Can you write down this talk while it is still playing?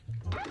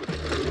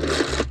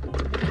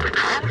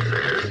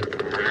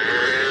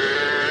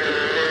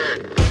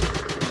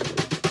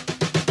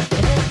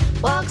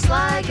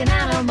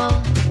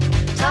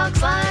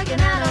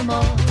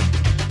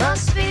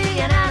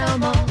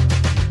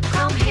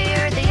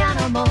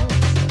animals.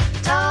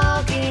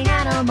 Talking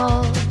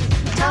animals.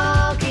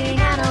 Talking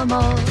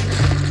animals.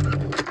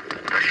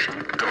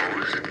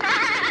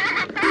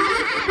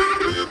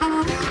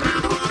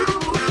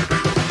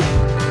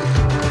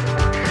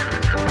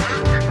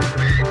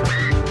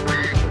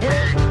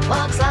 It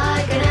walks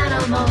like an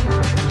animal.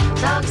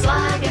 Talks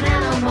like an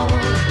animal.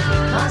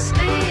 Must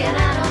be an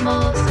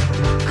animal.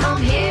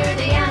 Come hear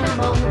the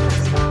animals.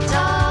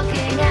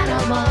 Talking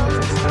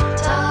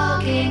animals.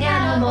 Talking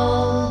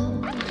animals.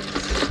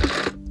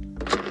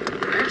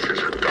 This is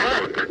a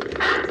dog.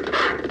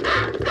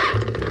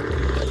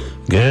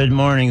 Good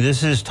morning.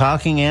 This is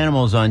Talking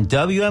Animals on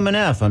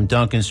WMNF. I'm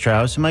Duncan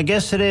Strauss, and my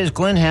guest today is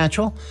Glen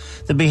Hatchell,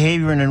 the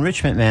Behavior and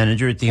Enrichment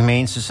Manager at the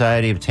Humane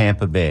Society of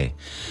Tampa Bay.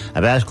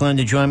 I've asked Glen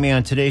to join me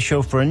on today's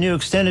show for a new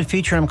extended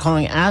feature I'm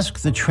calling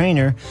Ask the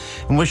Trainer,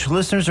 in which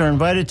listeners are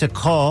invited to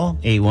call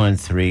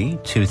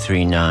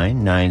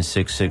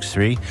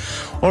 813-239-9663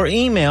 or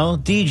email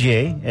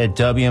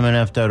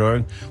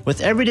dj@wmnf.org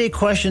with everyday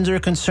questions or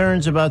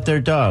concerns about their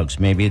dogs.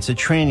 Maybe it's a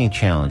training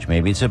challenge.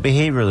 Maybe it's a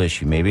behavioral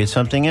issue. Maybe it's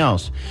something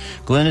else.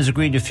 Glen has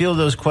agreed to field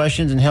those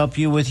questions and help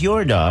you with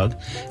your dog,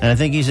 and I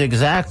think he's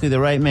exactly the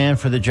right man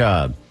for the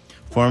job.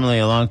 Formerly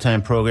a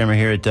longtime programmer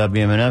here at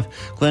WMNF,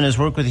 Glen has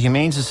worked with the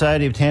Humane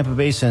Society of Tampa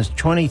Bay since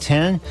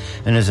 2010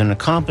 and is an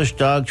accomplished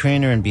dog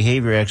trainer and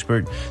behavior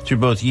expert through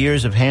both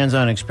years of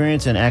hands-on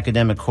experience and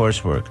academic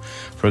coursework.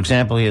 For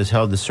example, he has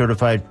held the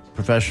Certified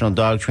Professional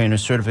Dog Trainer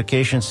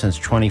certification since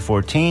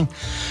 2014.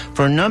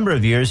 For a number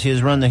of years, he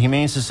has run the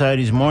Humane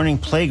Society's morning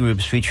play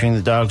groups featuring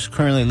the dogs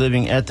currently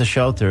living at the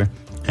shelter.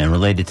 And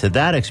related to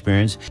that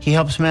experience, he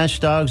helps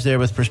match dogs there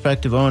with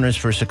prospective owners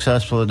for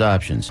successful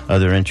adoptions.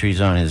 Other entries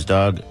on his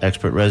dog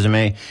expert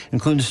resume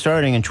include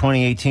starting in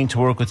 2018 to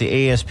work with the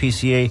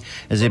ASPCA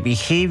as a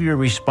behavior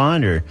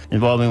responder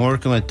involving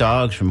working with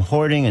dogs from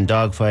hoarding and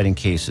dogfighting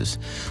cases.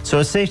 So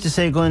it's safe to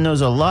say Glen knows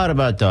a lot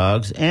about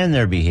dogs and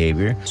their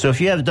behavior. So if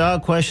you have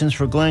dog questions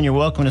for Glen, you're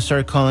welcome to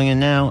start calling in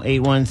now,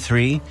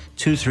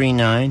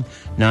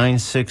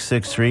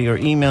 813-239-9663, or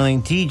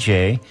emailing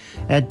dj@wmnf.org.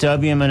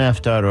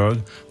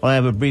 I'll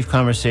have a brief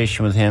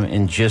conversation with him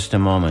in just a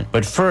moment.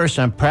 But first,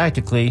 I'm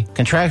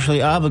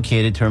contractually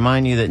obligated to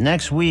remind you that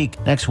next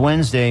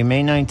Wednesday,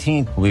 May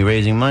 19th, we'll be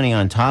raising money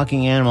on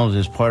Talking Animals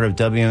as part of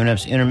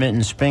WMNF's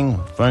intermittent spring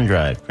fund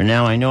drive. For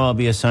now, I know I'll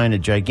be assigned a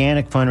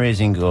gigantic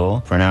fundraising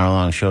goal for an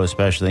hour-long show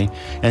especially,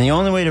 and the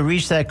only way to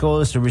reach that goal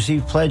is to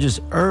receive pledges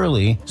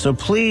early, so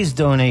please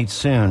donate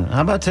soon.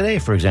 How about today,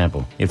 for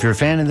example? If you're a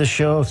fan of the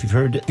show, if you've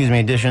heard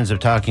editions of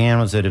Talking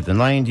Animals that have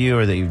enlightened you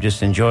or that you've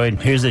just enjoyed,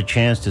 here's a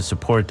chance to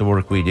support the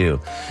work we do.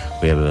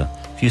 We have a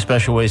few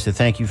special ways to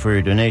thank you for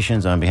your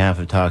donations on behalf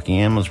of Talking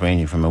Animals,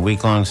 ranging from a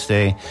week-long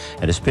stay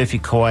at a spiffy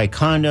Kauai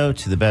condo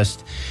to the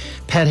best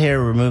pet hair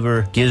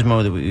remover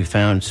gizmo that we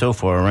found so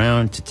far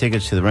around, to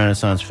tickets to the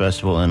Renaissance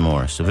Festival and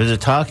more. So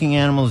visit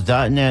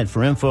talkinganimals.net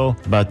for info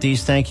about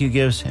these thank you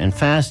gifts and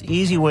fast,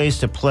 easy ways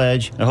to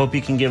pledge. I hope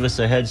you can give us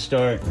a head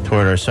start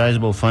toward our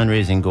sizable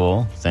fundraising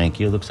goal. Thank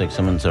you. Looks like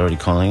someone's already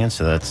calling in,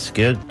 so that's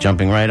good.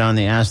 Jumping right on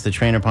the Ask the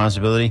Trainer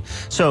possibility.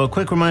 So a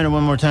quick reminder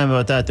one more time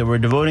about that we're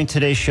devoting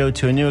today's show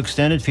to a new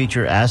extended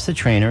feature, Ask the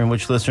Trainer, in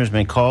which listeners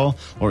may call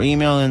or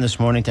email in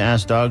this morning to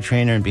ask dog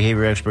trainer and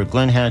behavior expert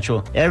Glen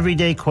Hatchell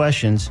everyday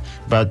questions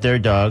about their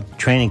dog,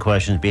 training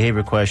questions,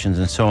 behavior questions,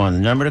 and so on. The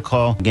number to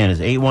call, again, is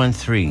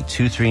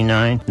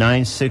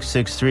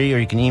 813-239-9663, or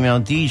you can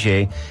email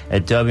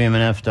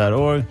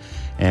dj@wmnf.org.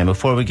 And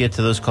before we get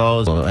to those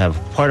calls, we'll have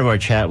part of our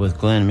chat with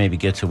Glen, maybe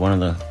get to one of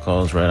the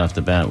calls right off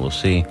the bat. We'll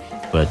see.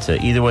 But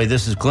either way,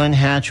 this is Glen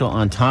Hatchell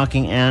on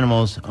Talking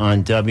Animals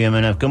on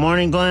WMNF. Good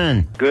morning,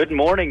 Glen. Good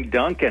morning,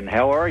 Duncan.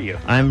 How are you?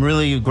 I'm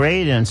really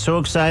great and so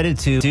excited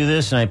to do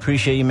this, and I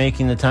appreciate you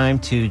making the time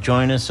to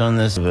join us on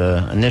this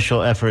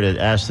initial effort at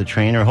Ask the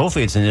Trainer.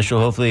 Hopefully it's initial.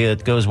 Hopefully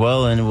it goes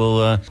well, and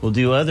we'll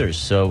do others.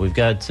 So we've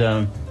got...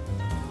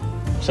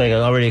 Looks like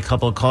already a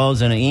couple of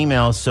calls and an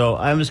email. So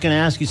I'm just going to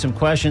ask you some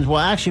questions. Well,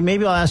 actually,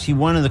 maybe I'll ask you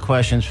one of the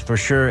questions for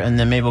sure, and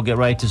then maybe we'll get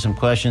right to some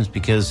questions,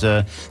 because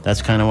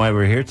that's kind of why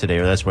we're here today,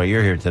 or that's why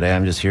you're here today.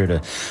 I'm just here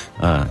to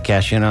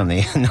cash in on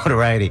the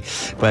notoriety.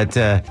 But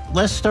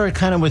let's start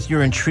kind of with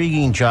your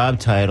intriguing job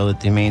title at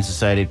the Humane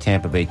Society of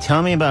Tampa Bay.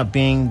 Tell me about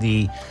being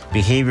the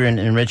Behavior and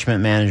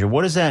Enrichment Manager.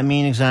 What does that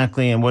mean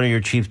exactly, and what are your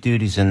chief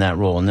duties in that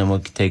role? And then we'll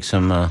take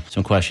some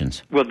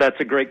questions. Well, that's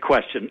a great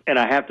question. And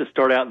I have to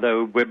start out,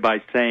 though,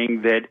 by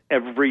saying that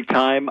every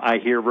time I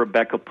hear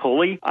Rebecca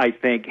Pulley, I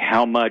think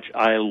how much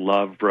I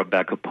love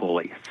Rebecca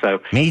Pulley.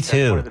 So me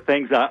too. One of the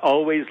things I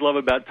always love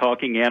about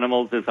Talking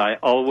Animals is I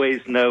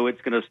always know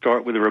it's going to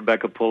start with a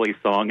Rebecca Pulley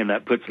song, and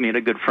that puts me in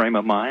a good frame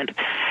of mind.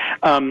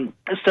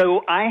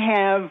 So I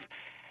have...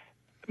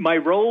 My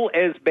role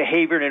as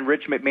Behavior and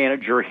Enrichment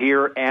Manager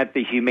here at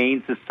the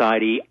Humane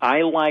Society,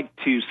 I like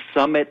to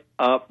sum it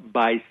up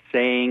by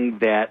saying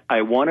that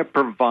I want to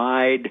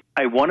provide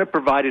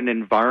an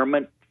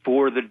environment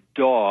for the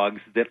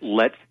dogs that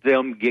lets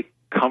them get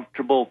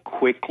comfortable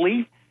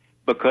quickly,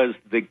 because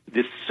the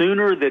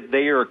sooner that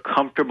they are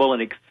comfortable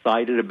and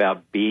excited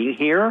about being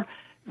here,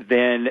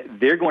 then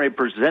they're going to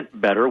present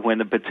better when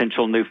the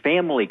potential new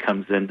family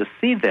comes in to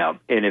see them.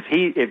 And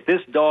if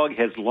this dog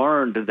has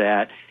learned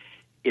that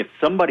if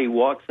somebody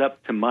walks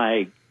up to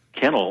my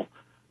kennel,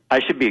 I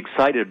should be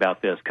excited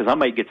about this because I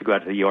might get to go out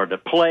to the yard to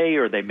play,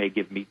 or they may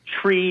give me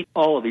treat,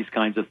 all of these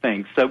kinds of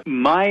things. So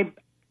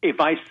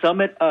if I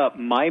sum it up,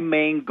 my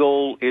main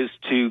goal is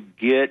to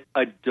get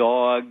a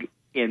dog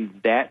in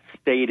that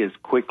state as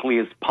quickly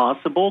as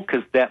possible,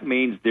 because that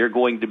means they're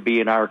going to be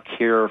in our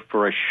care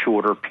for a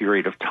shorter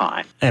period of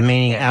time. And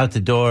meaning out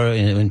the door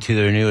into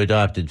their new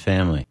adopted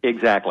family.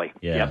 Exactly.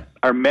 Yeah. Yep.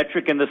 Our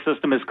metric in the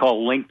system is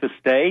called length of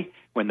stay.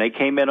 When they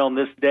came in on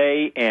this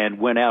day and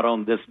went out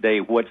on this day,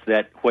 what's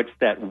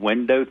that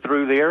window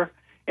through there?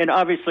 And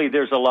obviously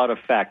there's a lot of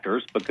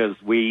factors because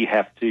we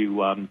have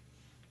to,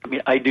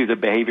 I do the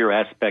behavior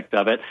aspect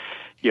of it.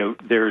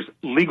 There's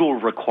legal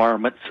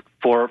requirements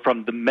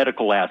from the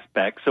medical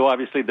aspect. So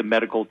obviously the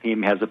medical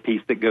team has a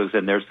piece that goes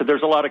in there. So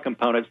there's a lot of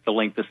components to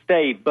length of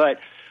stay, but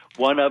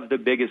one of the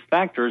biggest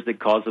factors that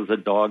causes a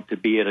dog to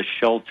be at a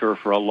shelter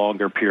for a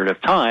longer period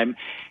of time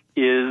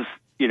is,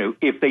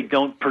 if they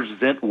don't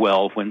present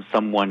well when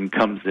someone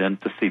comes in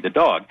to see the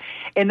dog.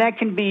 And that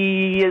can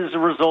be as a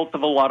result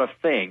of a lot of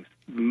things.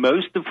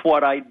 Most of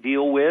what I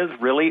deal with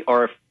really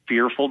are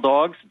fearful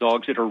dogs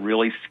that are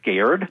really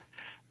scared.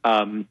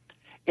 And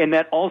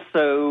that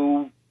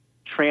also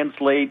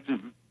translates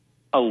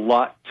a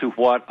lot to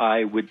what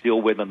I would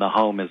deal with in the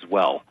home as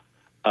well,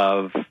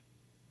 of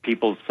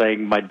people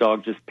saying, my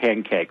dog just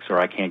pancakes,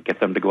 or I can't get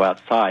them to go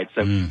outside.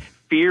 So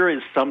fear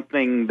is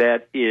something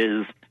that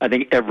is, I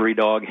think every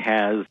dog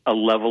has a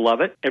level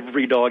of it.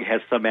 Every dog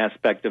has some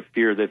aspect of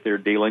fear that they're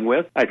dealing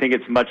with. I think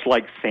it's much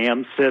like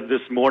Sam said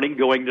this morning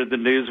going to the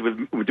news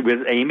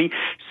with Amy,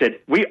 said,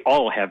 we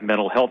all have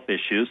mental health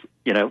issues,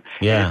 Yeah.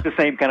 And it's the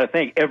same kind of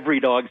thing. Every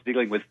dog's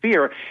dealing with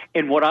fear.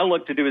 And what I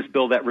look to do is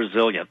build that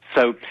resilience.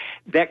 So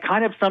that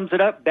kind of sums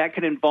it up. That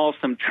could involve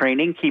some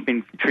training,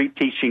 teaching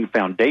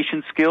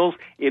foundation skills.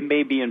 It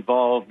may be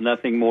involved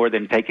nothing more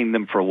than taking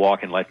them for a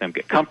walk and let them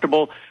get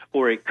comfortable.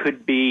 Or it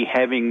could be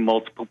having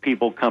multiple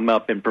people come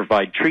up and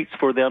provide treats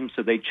for them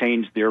so they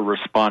change their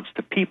response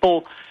to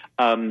people.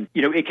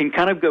 It can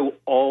kind of go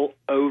all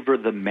over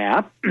the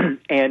map,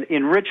 and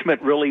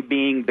enrichment really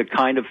being the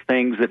kind of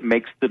things that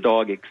makes the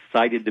dog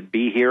excited to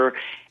be here.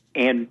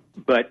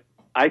 But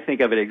I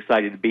think of it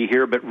excited to be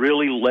here, but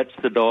really lets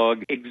the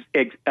dog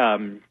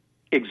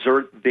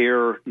exert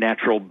their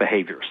natural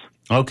behaviors.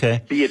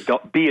 Okay. Be a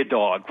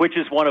dog, which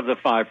is one of the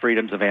 5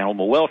 freedoms of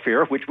animal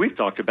welfare, which we've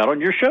talked about on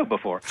your show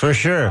before. For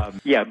sure.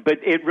 But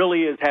it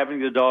really is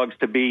having the dogs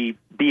to be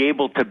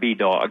able to be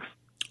dogs.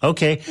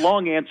 Okay.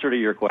 Long answer to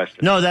your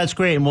question. No, that's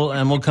great, and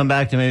we'll come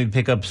back to maybe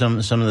pick up some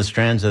of the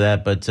strands of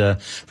that. But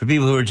for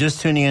people who are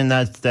just tuning in,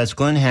 that's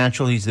Glen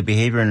Hatchell. He's the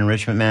Behavior and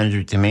Enrichment Manager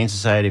at the Humane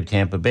Society of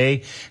Tampa Bay,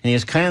 and he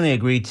has kindly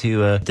agreed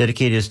to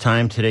dedicate his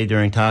time today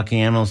during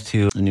Talking Animals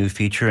to a new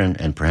feature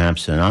and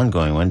perhaps an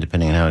ongoing one,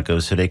 depending on how it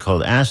goes today,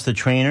 called Ask the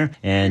Trainer.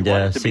 And we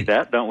want it to be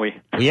that, don't we?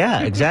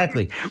 Yeah,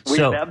 exactly.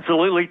 We've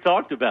absolutely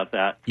talked about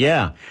that.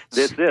 Yeah.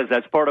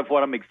 That's part of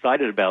what I'm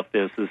excited about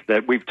this, is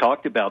that we've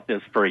talked about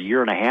this for a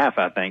year and a half,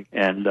 I think.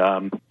 And,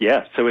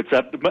 so it's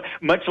up,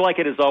 much like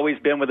it has always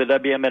been with the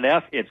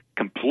WMNF, it's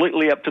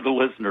completely up to the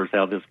listeners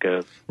how this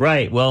goes.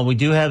 Right. Well, we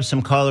do have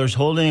some callers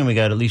holding, and we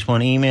got at least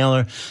one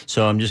emailer.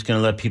 So I'm just going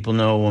to let people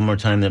know one more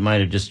time that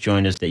might have just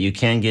joined us that you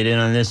can get in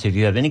on this. If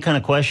you have any kind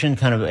of question,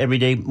 kind of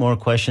everyday more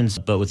questions,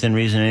 but within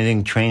reason,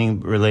 anything training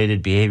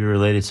related, behavior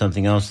related,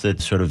 something else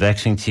that's sort of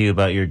vexing to you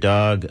about your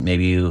dog.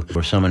 Maybe you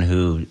were someone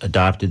who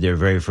adopted their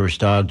very first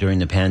dog during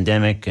the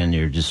pandemic, and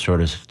you're just sort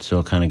of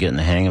still kind of getting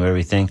the hang of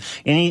everything.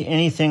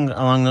 Anything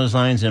along those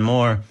lines and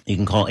more, you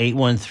can call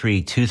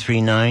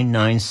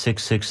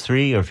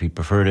 813-239-9663, or if you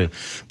prefer to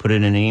put it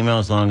in an email,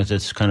 as long as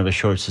it's kind of a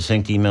short,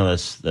 succinct email,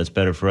 that's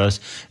better for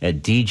us,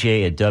 at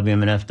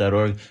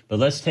dj@wmnf.org. But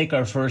let's take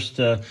our first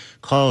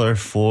caller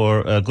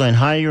for Glenn.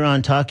 Hi, you're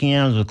on Talking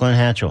Animals with Glen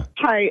Hatchell.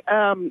 Hi,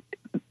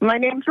 my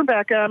name's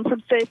Rebecca. I'm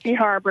from Safety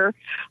Harbor.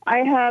 I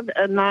have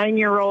a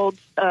 9-year-old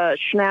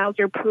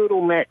Schnauzer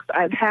Poodle mix.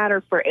 I've had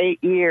her for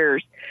 8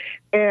 years,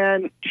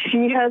 and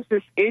she has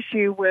this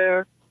issue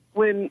where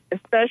when,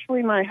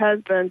 especially my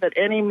husband, that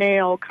any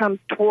male comes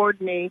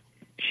toward me,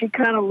 she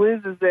kind of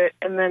loses it,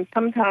 and then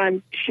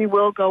sometimes she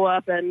will go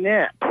up and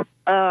nip.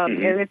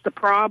 And it's a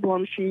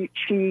problem. She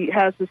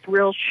has this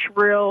real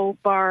shrill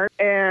bark,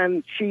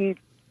 and she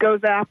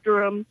goes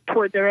after them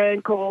toward their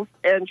ankles,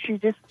 and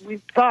we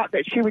thought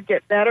that she would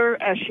get better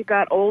as she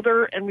got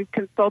older, and we've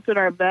consulted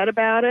our vet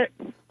about it,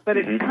 but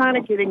it's kind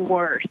of getting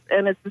worse.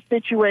 And it's a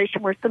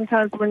situation where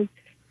sometimes when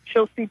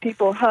she'll see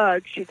people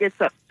hug, she gets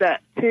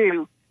upset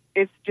too.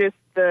 It's just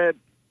the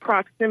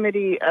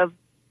proximity of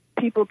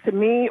people to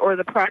me or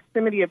the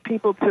proximity of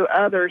people to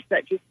others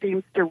that just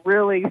seems to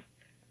really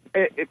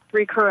it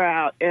freak her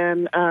out,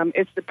 and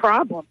it's the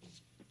problem.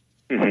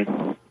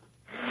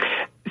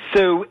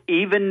 So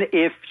even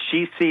if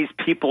she sees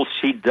people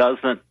she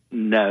doesn't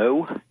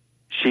know,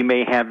 she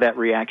may have that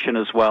reaction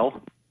as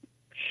well?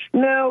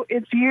 No,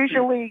 it's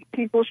usually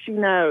people she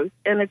knows,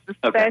 and it's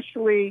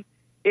especially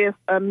if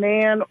a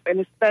man, and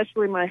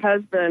especially my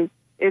husband,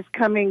 is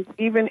coming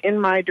even in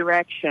my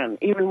direction,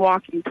 even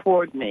walking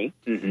toward me.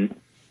 Mm-hmm.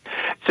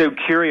 So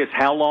curious,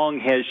 how long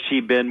has she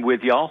been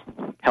with y'all?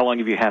 How long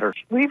have you had her?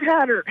 We've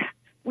had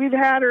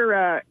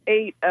her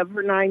 8 of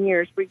her 9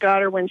 years. We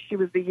got her when she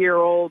was a year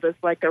old as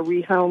like a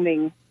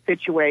rehoming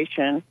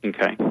situation.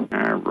 Okay.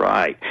 All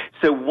right.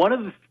 So one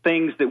of the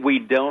things that we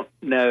don't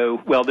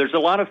know, well, there's a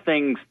lot of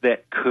things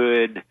that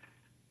could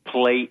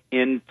play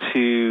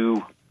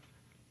into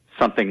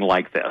something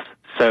like this.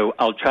 So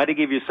I'll try to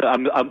give you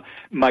some.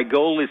 My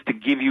goal is to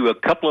give you a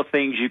couple of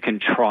things you can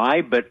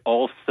try, but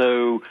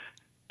also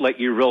let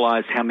you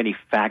realize how many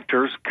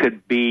factors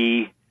could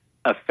be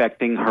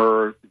affecting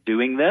her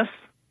doing this.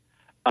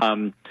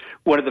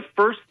 One of the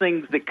first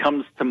things that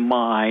comes to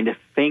mind,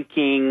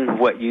 thinking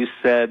what you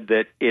said,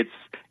 that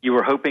you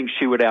were hoping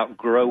she would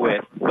outgrow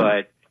it,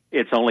 but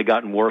it's only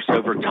gotten worse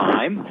over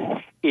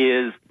time,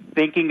 is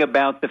thinking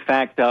about the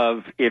fact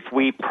of if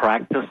we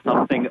practice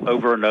something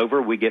over and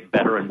over, we get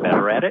better and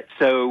better at it.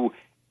 So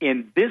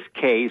in this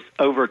case,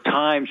 over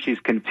time, she's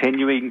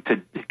continued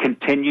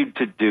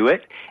to do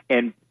it,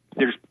 and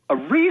there's a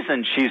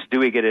reason she's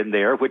doing it in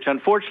there, which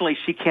unfortunately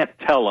she can't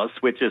tell us,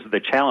 which is the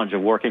challenge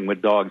of working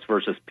with dogs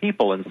versus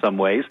people in some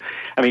ways.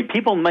 I mean,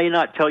 people may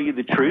not tell you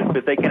the truth,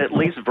 but they can at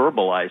least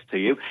verbalize to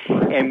you.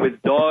 And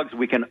with dogs,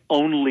 we can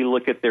only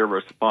look at their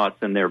response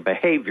and their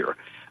behavior.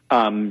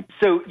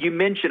 So you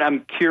mentioned,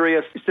 I'm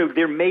curious, so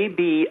there may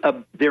be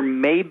a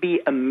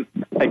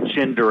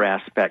gender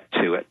aspect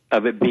to it,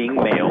 of it being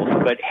males,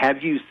 but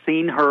have you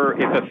seen her,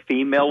 if a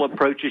female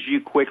approaches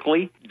you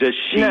quickly, does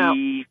she, No.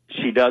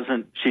 she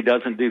doesn't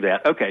do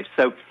that? Okay,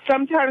 so.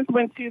 Sometimes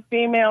when two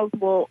females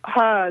will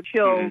hug,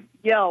 she'll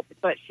yelp,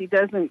 but she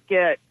doesn't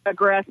get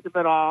aggressive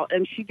at all.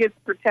 And she gets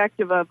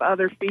protective of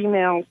other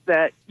females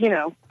that,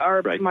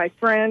 are my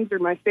friends or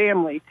my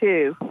family,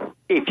 too.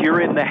 If you're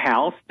in the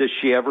house, does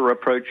she ever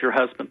approach your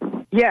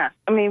husband? Yes.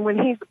 I mean, when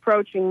he's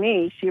approaching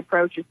me, she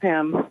approaches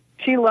him.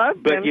 She loves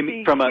him. But you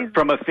mean from a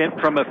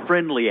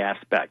friendly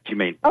aspect, you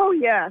mean? Oh,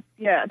 yes.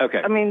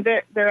 Okay. I mean,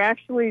 they're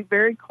actually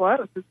very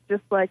close. It's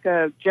just like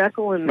a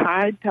Jekyll and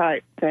Hyde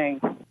type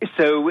thing.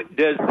 So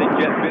does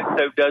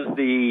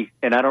the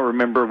and I don't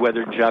remember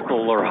whether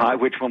Jekyll or Hyde,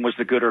 which one was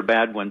the good or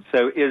bad one.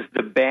 So does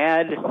the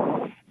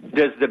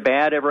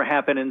bad ever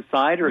happen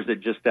inside, or is it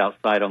just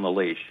outside on the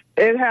leash?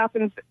 It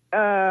happens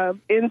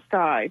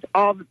inside,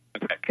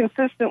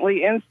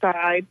 consistently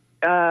inside.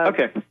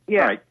 Okay.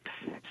 Yeah. All right.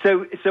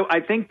 So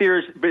I think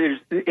there's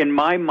in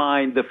my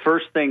mind, the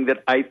first thing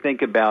that I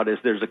think about is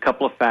there's a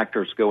couple of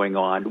factors going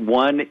on.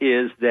 One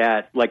is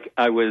that, like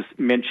I was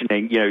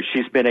mentioning,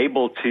 she's been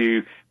able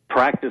to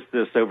practice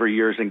this over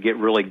years and get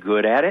really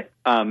good at it.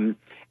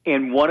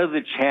 And one of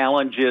the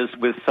challenges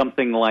with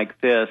something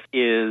like this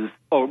is,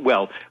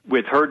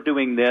 with her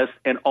doing this,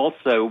 and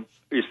also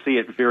you see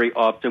it very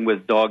often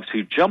with dogs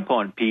who jump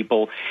on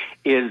people,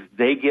 is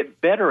they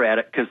get better at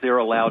it because they're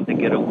allowed to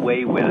get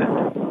away with it.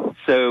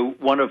 So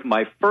one of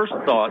my first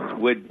thoughts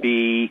would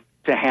be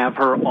to have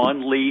her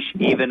on leash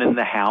even in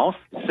the house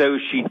so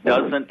she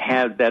doesn't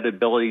have that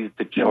ability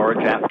to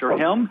charge after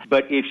him.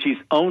 But if she's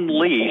on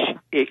leash,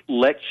 it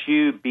lets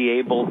you be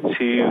able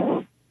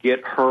to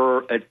get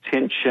her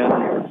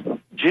attention.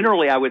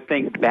 Generally, I would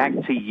think back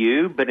to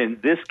you, but in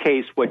this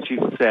case, what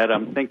you said,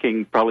 I'm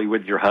thinking probably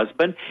with your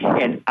husband,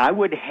 and I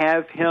would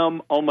have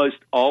him almost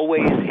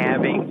always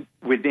having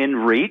within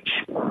reach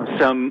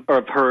some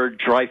of her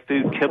dry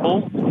food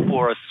kibble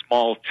or a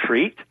small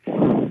treat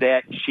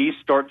that she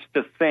starts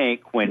to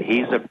think when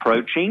he's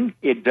approaching,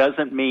 it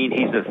doesn't mean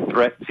he's a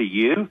threat to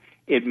you.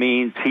 It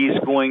means he's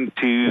going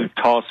to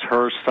toss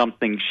her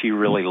something she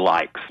really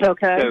likes.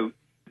 Okay. So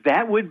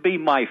that would be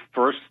my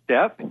first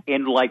step.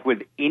 And like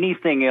with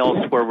anything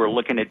else where we're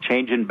looking at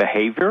change in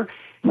behavior,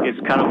 it's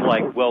kind of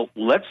like, well,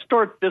 let's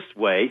start this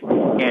way.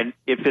 And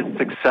if it's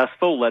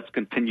successful, let's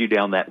continue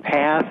down that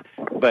path.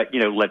 But,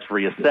 let's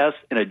reassess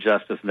and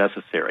adjust as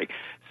necessary.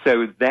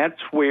 So that's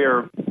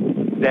where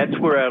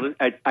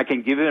I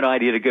can give you an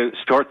idea to go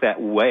start that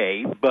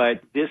way.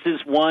 But this is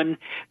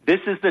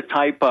the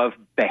type of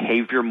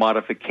behavior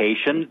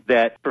modification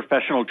that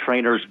professional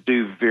trainers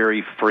do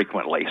very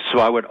frequently. So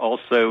I would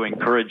also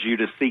encourage you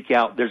to seek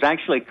out. There's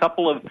actually a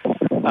couple of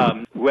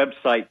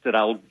websites that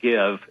I'll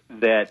give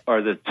that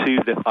are the two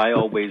that I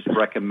always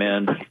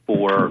recommend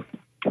for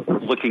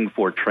looking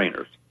for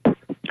trainers.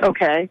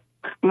 Okay.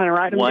 I'm going to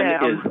write them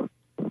down.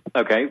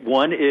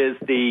 One is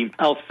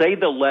I'll say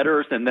the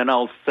letters and then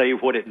I'll say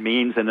what it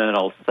means and then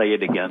I'll say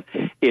it again.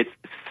 It's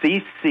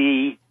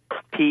CCPDT.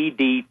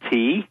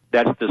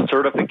 That's the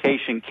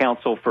Certification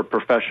Council for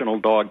Professional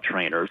Dog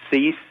Trainers,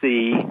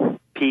 ccpdt.org.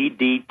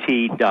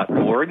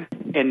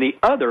 And the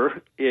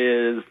other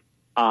is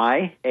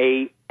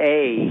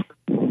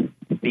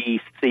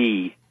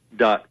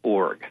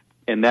IAADC.org.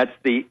 And that's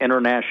the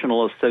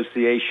International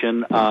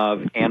Association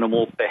of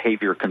Animal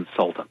Behavior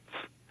Consultants.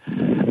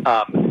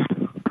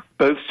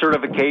 Both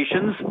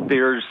certifications,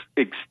 there's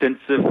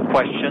extensive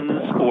questions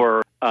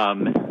or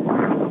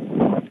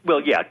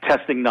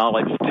testing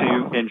knowledge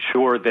to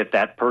ensure that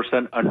that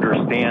person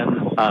understands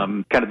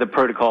kind of the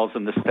protocols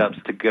and the steps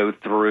to go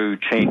through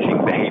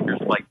changing behaviors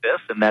like this.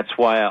 And that's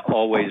why I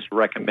always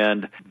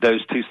recommend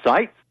those two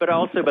sites. But I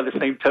also, by the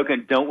same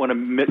token, don't want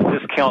to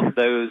discount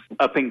those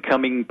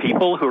up-and-coming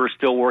people who are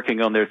still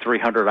working on their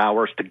 300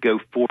 hours to go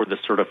for the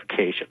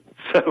certification.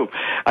 So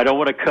I don't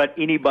want to cut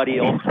anybody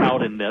else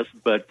out in this,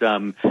 but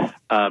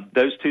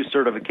those two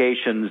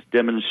certifications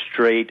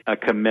demonstrate a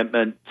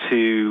commitment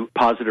to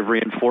positive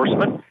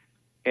reinforcement.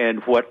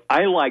 And what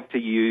I like to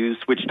use,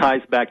 which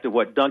ties back to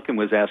what Duncan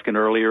was asking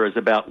earlier, is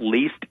about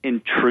least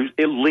intrusive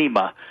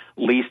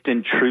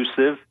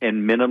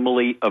and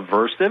minimally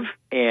aversive.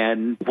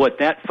 And what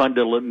that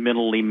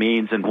fundamentally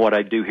means, and what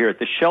I do here at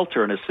the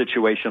shelter in a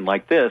situation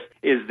like this,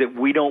 is that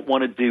we don't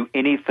want to do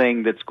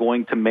anything that's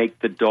going to make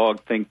the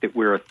dog think that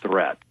we're a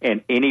threat.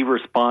 And any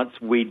response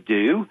we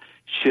do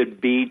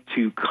should be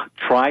to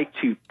try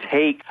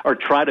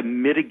to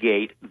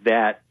mitigate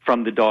that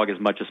from the dog as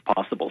much as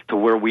possible to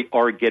where we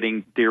are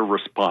getting their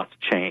response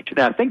change.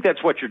 Now, I think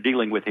that's what you're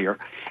dealing with here.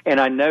 And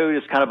I know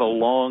it's kind of a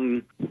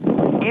long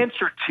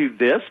answer to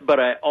this, but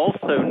I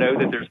also know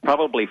that there's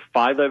probably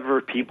 5 other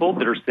people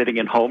that are sitting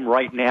at home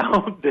right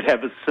now that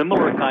have a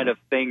similar kind of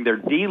thing they're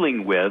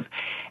dealing with.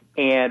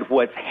 And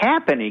what's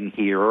happening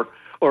here,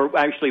 or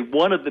actually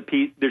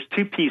there's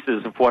 2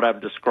 pieces of what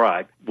I've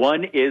described.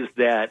 One is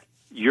that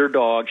your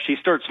dog, she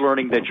starts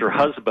learning that your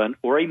husband,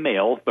 or a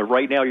male, but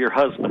right now your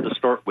husband to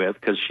start with,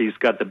 because she's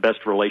got the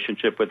best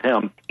relationship with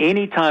him,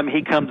 anytime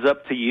he comes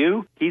up to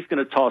you, he's going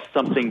to toss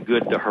something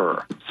good to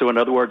her. So in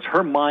other words,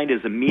 her mind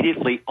is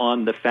immediately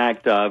on the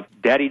fact of,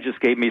 Daddy just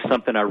gave me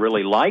something I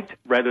really liked,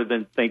 rather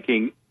than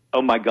thinking,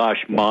 oh my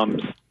gosh,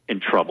 Mom's in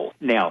trouble.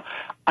 Now,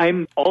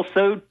 I'm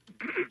also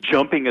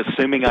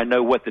assuming I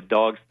know what the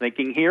dog's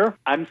thinking here.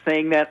 I'm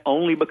saying that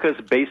only because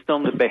based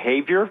on the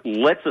behavior,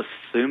 let's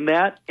assume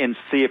that and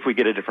see if we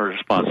get a different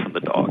response from the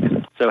dog.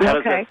 So how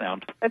does that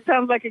sound? That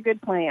sounds like a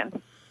good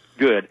plan.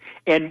 Good.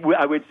 And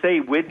I would say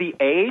with the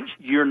age,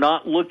 you're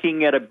not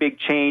looking at a big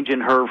change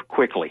in her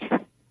quickly.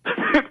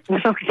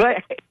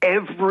 But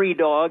every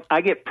dog,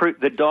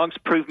 the dogs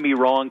prove me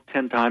wrong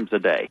 10 times a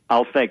day.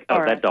 I'll think,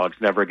 that dog's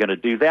never going to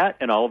do that,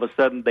 and all of a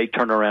sudden they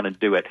turn around and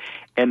do it.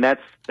 And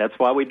that's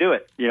why we do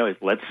it.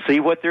 Let's see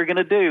what they're going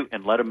to do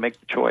and let them make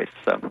the choice.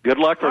 So good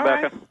luck,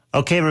 Rebecca. Right.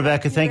 Okay,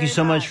 Rebecca, thank you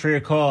so much for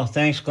your call.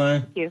 Thanks,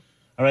 Glenn. Thank you.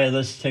 All right,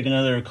 let's take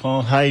another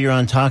call. Hi, you're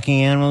on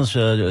Talking Animals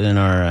in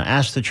our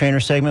Ask the Trainer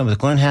segment with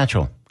Glen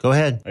Hatchell. Go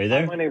ahead. Are you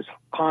there? My name's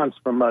Hans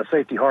from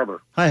Safety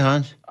Harbor. Hi,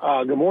 Hans.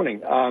 Good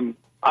morning.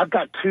 I've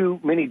got 2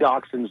 mini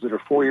dachshunds that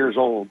are 4 years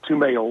old, 2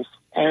 males.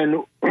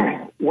 And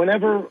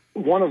whenever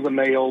one of the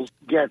males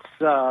gets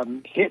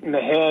hit in the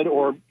head,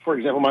 or, for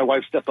example, my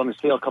wife stepped on his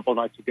tail a couple of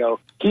nights ago,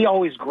 he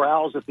always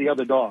growls at the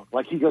other dog.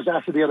 Like he goes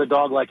after the other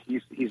dog like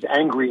he's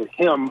angry at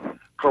him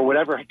for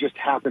whatever just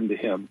happened to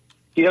him.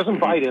 He doesn't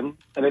bite him,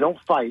 and they don't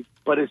fight,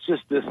 but it's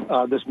just this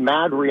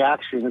mad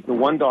reaction that the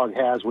one dog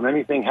has when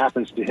anything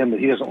happens to him that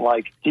he doesn't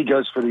like, he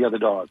goes for the other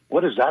dog.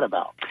 What is that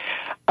about?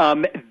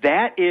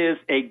 That is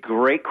a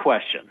great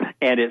question,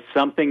 and it's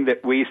something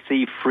that we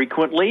see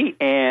frequently,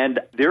 and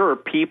there are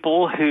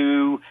people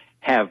who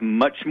have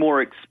much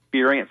more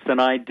experience than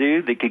I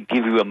do that could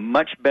give you a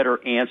much better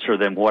answer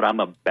than what I'm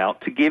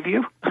about to give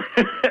you.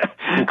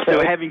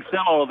 So having said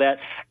all of that,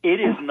 it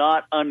is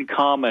not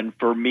uncommon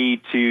for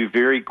me to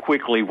very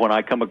quickly, when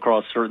I come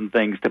across certain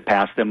things, to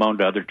pass them on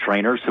to other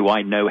trainers who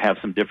I know have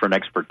some different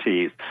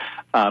expertise.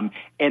 And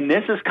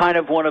this is kind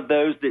of one of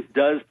those that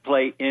does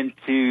play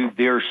into,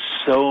 there's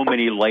so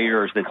many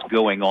layers that's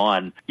going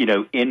on,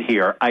 in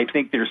here. I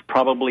think there's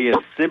probably a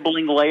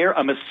sibling layer.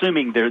 I'm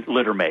assuming they're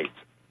litter mates.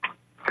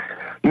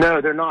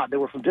 No, they're not. They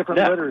were from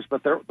different litters,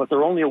 but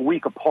they're only a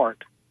week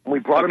apart. And we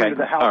brought them into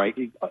the house. All right.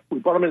 We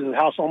brought them into the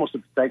house almost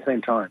at the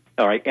same time.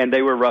 All right. And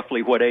they were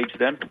roughly what age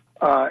then?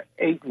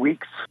 8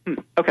 weeks.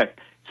 Okay.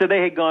 So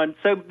they had gone,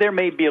 so there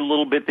may be a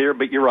little bit there,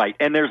 but you're right.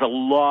 And there's a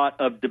lot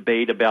of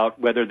debate about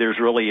whether there's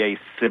really a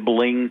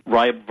sibling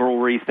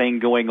rivalry thing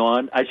going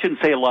on. I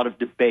shouldn't say a lot of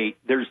debate.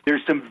 There's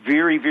some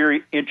very,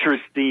 very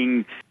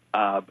interesting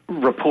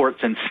reports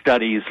and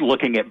studies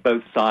looking at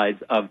both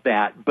sides of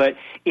that. But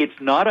it's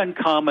not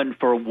uncommon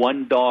for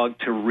one dog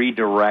to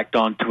redirect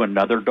onto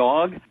another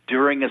dog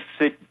during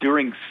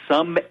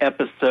some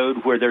episode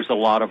where there's a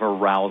lot of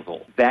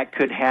arousal. That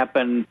could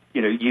happen.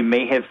 You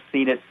may have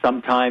seen it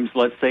sometimes,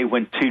 let's say,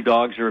 when 2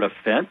 dogs are at a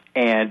fence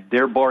and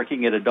they're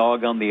barking at a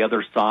dog on the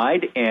other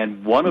side,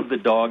 and one of the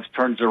dogs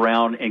turns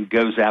around and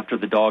goes after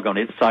the dog on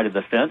its side of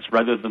the fence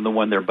rather than the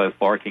one they're both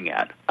barking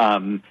at.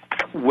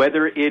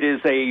 Whether it is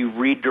a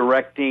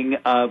redirecting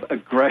of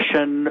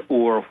aggression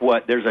or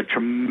what, there's a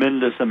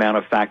tremendous amount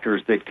of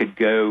factors that could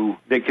go,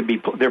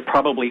 there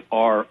probably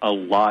are a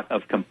lot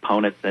of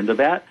components into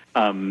that.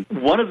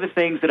 One of the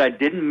things that I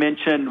didn't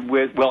mention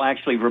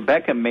actually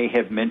Rebecca may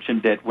have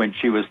mentioned it when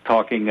she was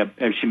talking,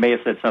 she may have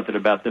said something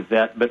about the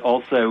vet, but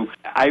also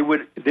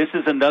this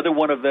is another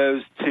one of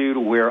those too,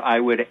 where I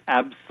would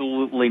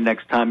absolutely,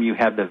 next time you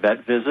have the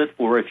vet visit,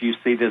 or if you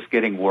see this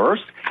getting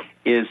worse,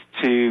 is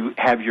to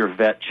have your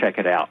vet check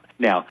it out.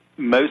 Now,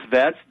 most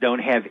vets don't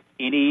have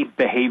any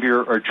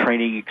behavior or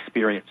training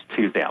experience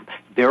to them.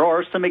 There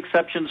are some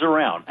exceptions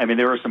around. I mean,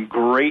 there are some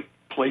great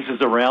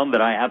places around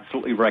that I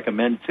absolutely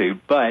recommend to,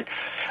 but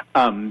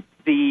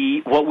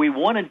what we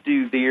want to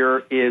do there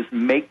is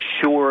make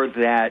sure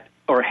that,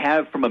 or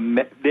have from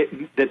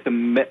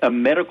a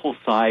medical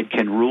side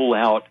can rule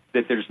out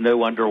that there's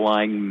no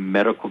underlying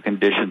medical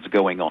conditions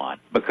going on.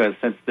 Because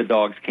since the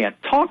dogs can't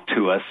talk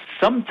to us,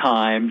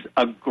 sometimes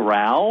a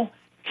growl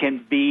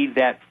can be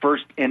that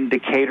first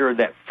indicator,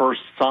 that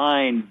first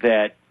sign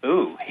that,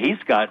 ooh, he's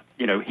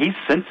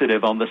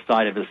sensitive on the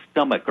side of his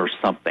stomach or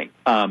something.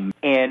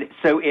 And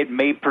so it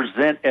may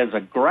present as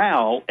a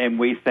growl, and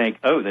we think,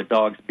 oh, the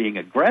dog's being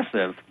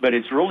aggressive, but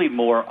it's really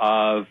more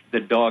of the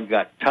dog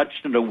got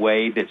touched in a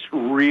way that's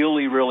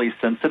really, really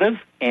sensitive,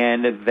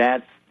 and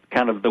that's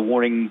kind of the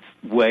warning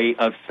way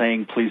of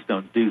saying, please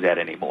don't do that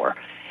anymore.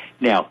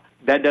 Now,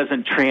 that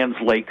doesn't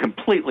translate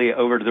completely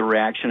over to the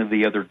reaction of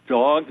the other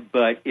dog,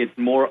 but it's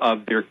more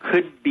of there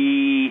could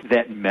be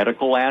that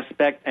medical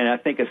aspect, and I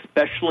think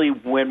especially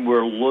when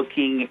we're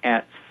looking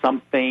at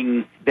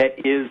something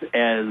that is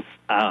as,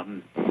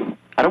 I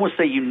don't want to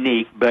say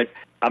unique, but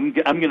I'm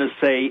going to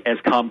say as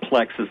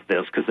complex as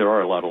this, because there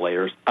are a lot of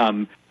layers.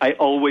 I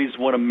always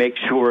want to make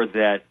sure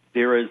that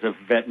there is a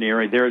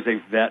veterinarian, there is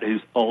a vet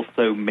who's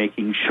also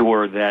making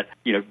sure that,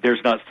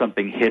 there's not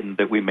something hidden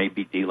that we may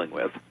be dealing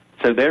with.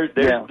 So there's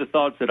the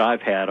thoughts that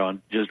I've had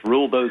on just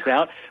rule those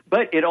out.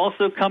 But it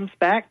also comes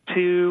back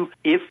to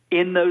if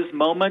in those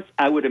moments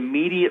I would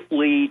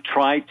immediately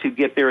try to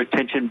get their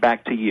attention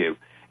back to you.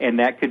 And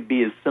that could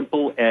be as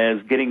simple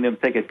as getting them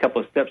to take a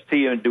couple of steps to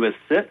you and do a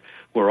sit,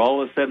 where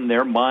all of a sudden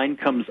their mind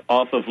comes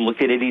off of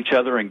looking at each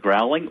other and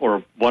growling,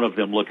 or one of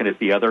them looking at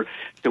the other,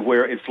 to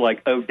where it's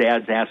like, oh,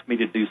 Dad's asked me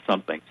to do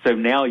something. So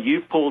now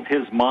you've pulled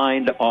his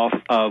mind off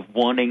of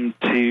wanting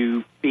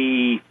to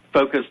be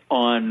focused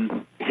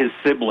on his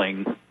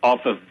sibling,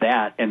 off of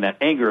that and that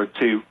anger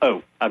to,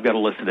 oh, I've got to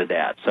listen to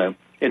Dad. So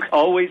it's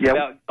always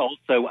about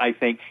also, I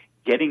think,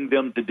 getting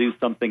them to do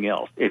something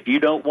else. If you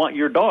don't want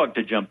your dog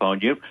to jump on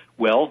you,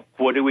 well,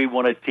 what do we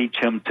want to teach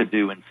him to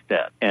do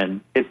instead?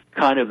 And it's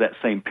kind of that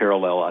same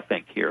parallel, I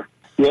think, here.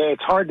 Yeah,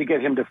 it's hard to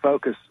get him to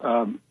focus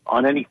on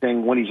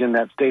anything when he's in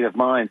that state of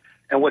mind.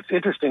 And what's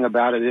interesting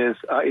about it is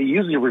it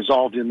usually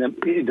resolves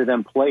into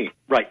them playing.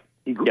 Right.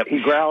 He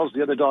growls,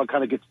 the other dog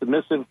kind of gets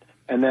submissive,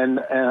 and then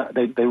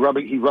he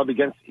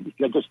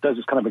just does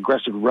this kind of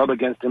aggressive rub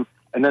against him,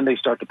 and then they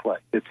start to play.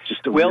 It's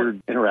just a weird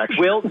interaction.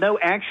 Well, no,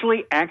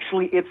 actually,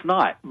 it's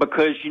not,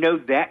 because,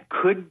 that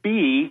could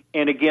be,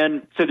 and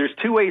again, so there's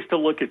two ways to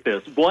look at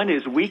this. One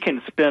is we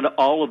can spin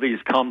all of these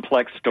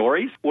complex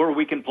stories, or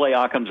we can play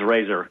Occam's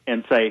razor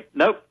and say,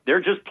 nope,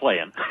 they're just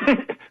playing.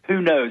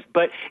 Who knows?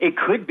 But it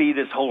could be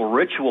this whole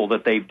ritual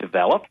that they've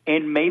developed,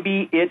 and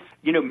maybe it's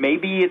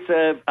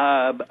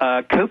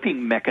a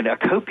coping mechanism,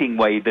 a coping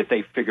way that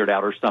they figured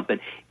out or something.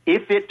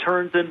 If it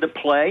turns into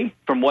play,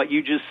 from what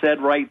you just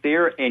said right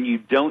there, and you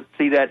don't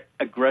see that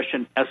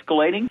aggression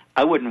escalating,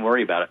 I wouldn't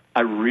worry about it.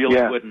 I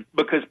really wouldn't,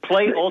 because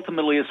play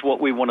ultimately is what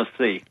we want to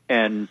see.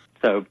 And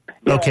so,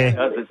 okay.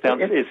 It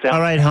sounds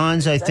all right,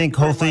 Hans, I think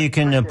hopefully you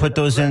can put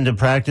those into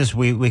practice.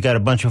 We got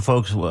a bunch of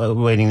folks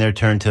waiting their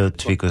turn to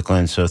speak with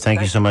Glenn, so thank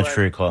you so much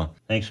for your call.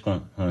 Thanks,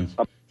 Glenn. Hans.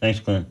 Thanks,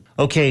 Glenn.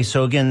 Okay,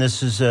 so again,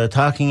 this is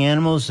Talking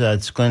Animals.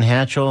 It's Glen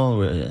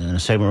Hatchell in a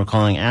segment we're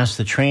calling Ask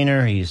the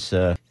Trainer. He's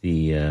the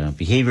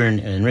Behavior and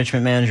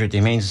Enrichment Manager at the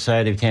Humane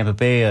Society of Tampa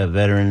Bay, a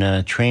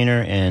veteran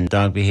trainer and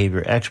dog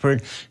behavior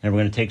expert. And we're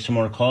going to take some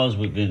more calls.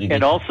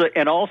 And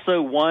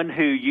also one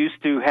who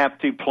used to have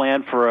to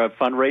plan for a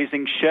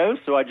fundraising show.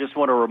 So I just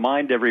want to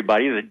remind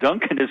everybody that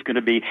Duncan is going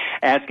to be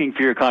asking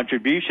for your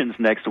contributions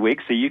next week.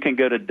 So you can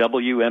go to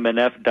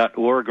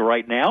WMNF.org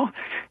right now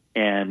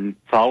and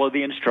follow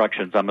the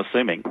instructions, I'm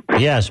assuming.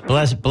 Yes,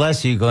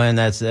 bless you, Glenn.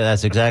 That's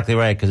exactly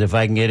right, because if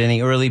I can get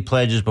any early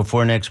pledges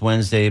before next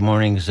Wednesday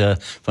morning's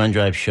Fund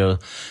Drive show,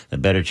 a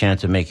better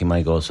chance of making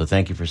my goal. So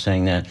thank you for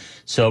saying that.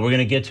 So we're going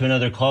to get to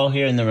another call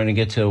here, and then we're going to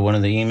get to one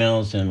of the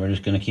emails, and we're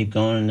just going to keep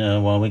going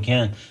while we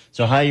can.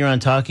 So hi, you're on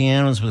Talking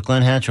Animals with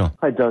Glen Hatchell.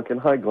 Hi, Duncan.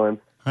 Hi,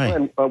 Glenn. Hi.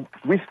 Glenn,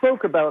 we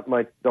spoke about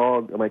my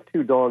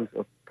two dogs,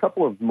 a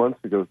couple of months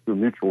ago through a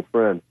mutual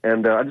friend,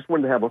 and I just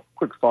wanted to have a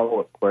quick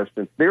follow-up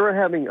question. They were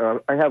having,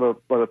 I have a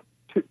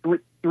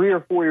 3 or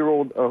 4 year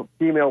old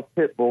female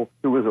pit bull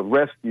who was a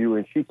rescue,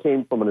 and she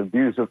came from an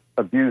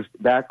abused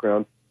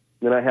background.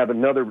 Then I have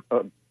another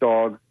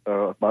dog,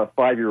 about a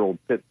 5-year-old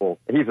pit bull.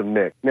 He's a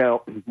mix.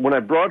 Now, when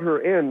I brought her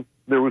in,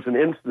 there was an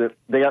incident.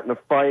 They got in a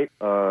fight.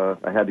 I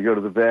had to go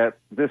to the vet.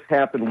 This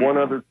happened one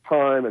other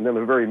time, and then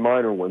a very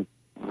minor one.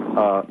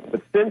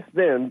 But since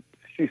then,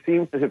 she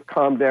seems to have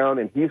calmed down,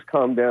 and he's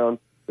calmed down.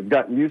 They've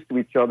gotten used to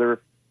each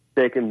other.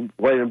 They can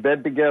lay in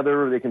bed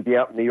together. They can be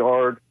out in the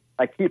yard.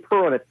 I keep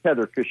her on a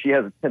tether because she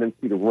has a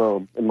tendency to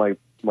roam, and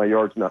my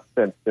yard's not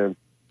fenced in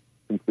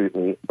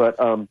completely. But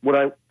what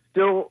I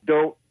still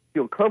don't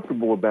feel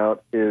comfortable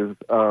about is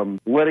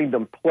letting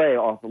them play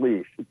off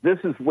leash. This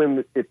is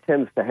when it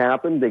tends to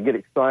happen. They get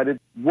excited.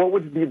 What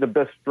would be the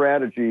best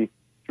strategy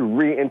to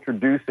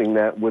reintroducing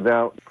that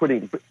without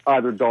putting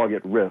either dog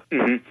at risk?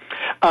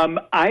 Mm-hmm.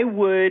 I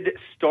would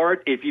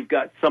start, if you've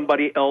got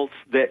somebody else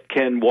that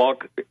can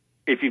walk,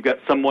 if you've got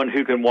someone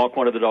who can walk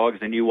one of the dogs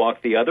and you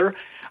walk the other,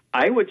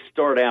 I would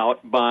start out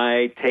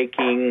by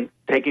taking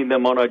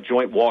them on a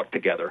joint walk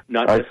together,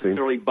 not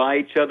necessarily by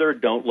each other.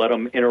 Don't let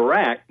them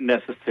interact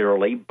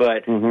necessarily,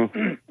 but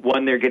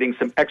one, they're getting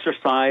some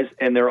exercise,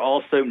 and they're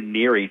also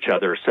near each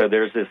other. So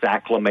there's this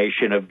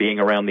acclimation of being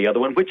around the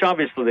other one, which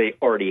obviously they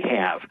already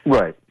have.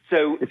 Right.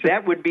 So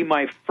that would be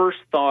my first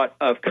thought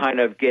of kind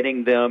of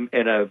getting them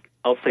in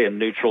I'll say a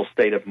neutral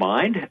state of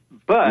mind.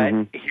 But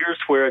here's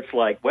where it's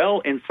like, well,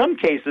 in some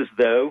cases,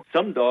 though,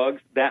 some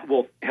dogs, that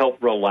will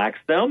help relax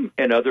them.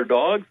 And other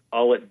dogs,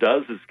 all it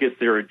does is get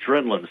their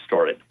adrenaline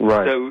started.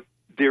 Right. So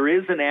there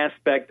is an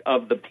aspect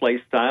of the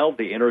play style,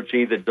 the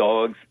energy that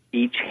dogs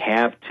each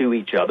have to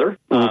each other.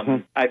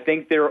 I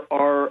think there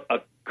are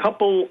a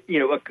couple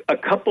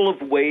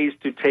of ways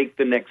to take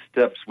the next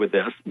steps with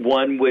this.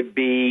 One would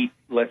be,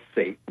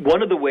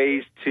 one of the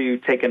ways to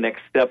take a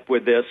next step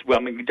with this,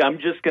 I'm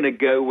just going to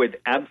go with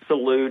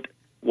absolute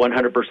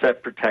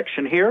 100%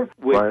 protection here,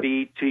 would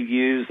be to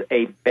use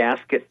a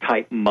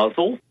basket-type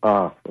muzzle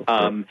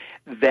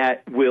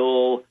that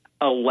will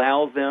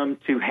allow them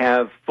to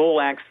have full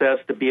access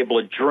to be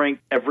able to drink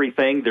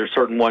everything. There's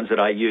certain ones that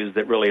I use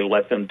that really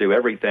let them do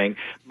everything.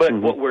 But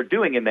what we're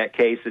doing in that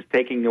case is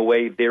taking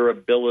away their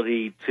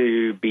ability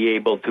to be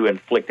able to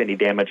inflict any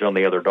damage on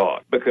the other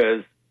dog.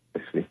 Because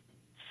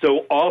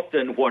so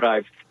often what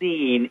I've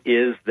seen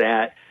is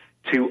that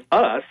to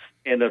us,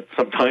 and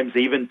sometimes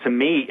even to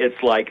me,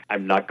 it's like,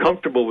 I'm not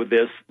comfortable with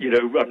this,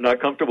 I'm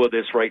not comfortable with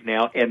this right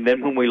now. And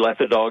then when we let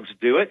the dogs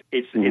do it,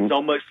 it's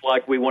almost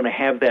like we want to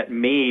have that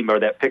meme or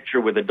that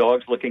picture with the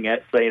dogs looking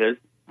at saying,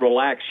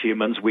 relax,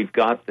 humans, we've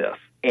got this.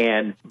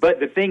 But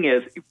the thing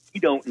is, we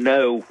don't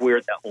know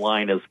where that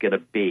line is going to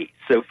be.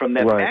 So from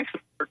that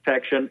maximum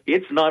protection,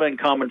 it's not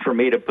uncommon for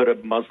me to put a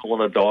muzzle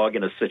on a dog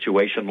in a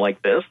situation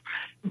like this.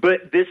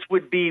 But this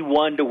would be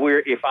one to where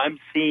if I'm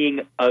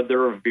seeing a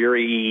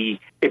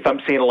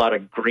lot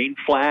of green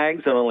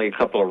flags and only a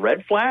couple of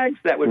red flags,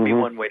 that would be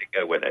one way to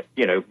go with it.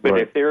 But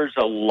if there's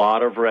a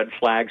lot of red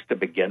flags to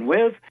begin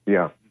with,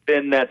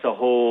 then that's a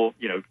whole,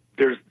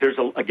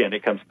 again,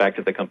 it comes back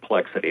to the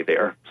complexity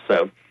there.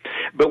 So,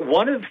 but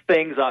one of the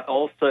things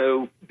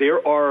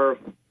there are,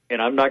 and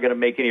I'm not going to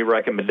make any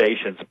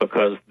recommendations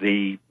because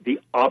the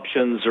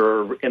options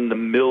are in the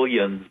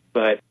millions,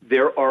 but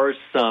there are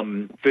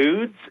some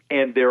foods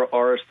and there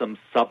are some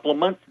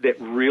supplements that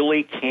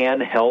really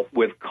can help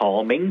with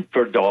calming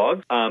for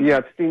dogs.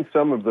 I've seen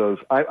some of those.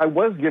 I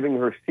was giving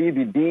her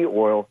CBD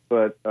oil,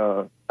 but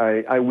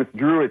I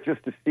withdrew it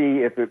just to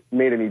see if it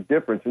made any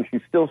difference, and she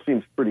still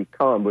seems pretty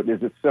calm. But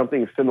is it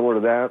something similar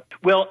to that?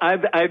 Well,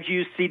 I've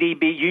used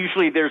CBD.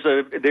 Usually, there's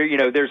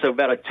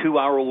about a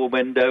 2-hour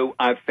window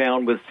I've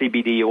found with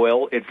CBD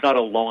oil. It's not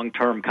a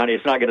long-term kind of.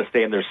 It's not going to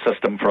stay in their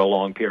system for a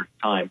long period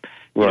of time.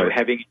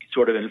 Having any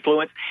sort of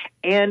influence,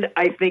 and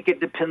I think it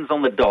depends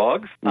on the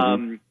dogs.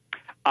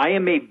 I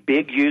am a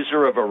big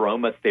user of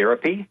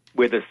aromatherapy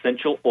with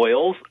essential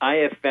oils. I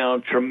have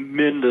found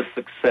tremendous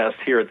success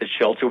here at the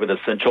shelter with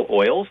essential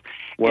oils,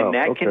 and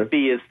that can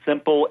be as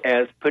simple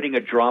as putting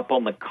a drop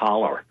on the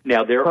collar.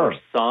 Now, there are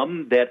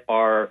some that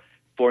are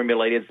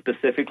formulated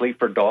specifically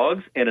for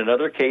dogs, and in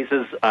other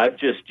cases, I've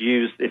just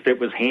used, if it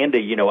was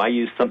handy, I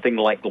use something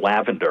like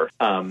lavender.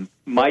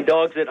 My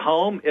dogs at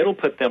home, it'll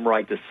put them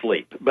right to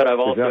sleep, but I've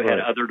also had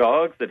other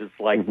dogs that it's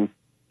like,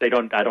 I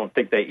don't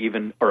think they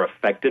even are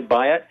affected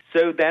by it.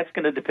 So that's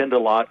going to depend a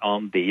lot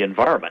on the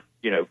environment,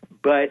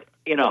 But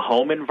in a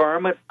home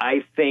environment,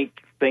 I think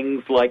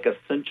things like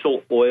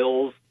essential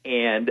oils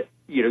and,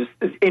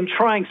 in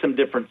trying some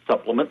different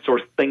supplements or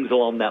things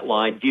along that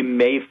line, you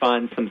may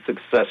find some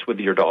success with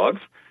your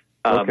dogs.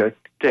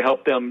 To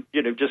help them,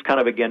 just kind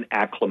of, again,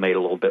 acclimate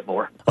a little bit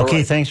more.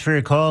 Okay, thanks for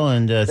your call,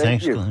 and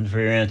thanks, Glenn, for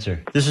your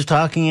answer. This is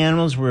Talking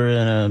Animals. We're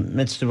in the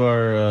midst of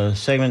our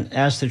segment,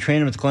 Ask the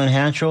Trainer with Glen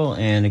Hatchell.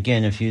 And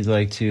again, if you'd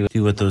like to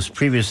do what those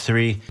previous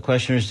three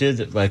questioners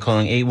did by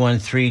calling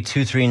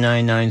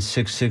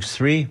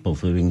 813-239-9663,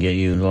 hopefully we can get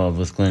you involved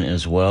with Glen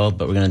as well.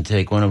 But we're going to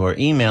take one of our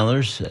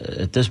emailers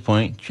at this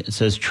point. It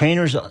says,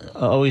 trainers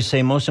always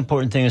say most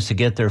important thing is to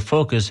get their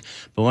focus,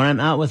 but when I'm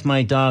out with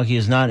my dog, he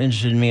is not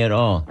interested in me at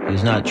all. He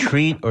is not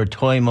treat or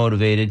toy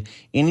motivated.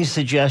 Any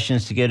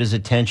suggestions to get his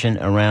attention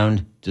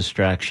around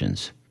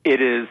distractions?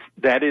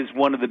 That is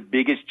one of the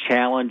biggest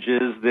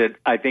challenges that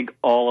I think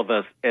all of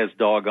us as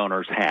dog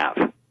owners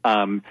have.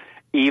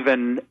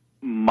 Even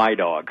my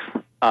dogs.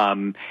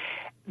 There's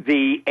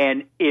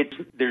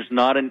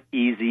not an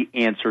easy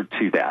answer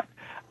to that.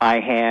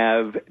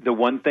 The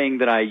one thing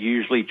that I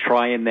usually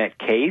try in that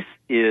case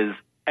is,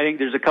 I think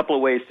there's a couple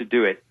of ways to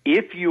do it.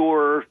 If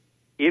your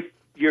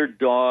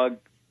dog,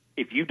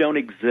 if you don't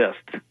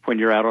exist when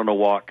you're out on a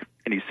walk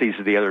and he sees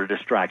the other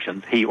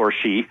distractions, he or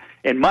she,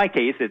 in my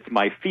case, it's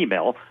my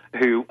female,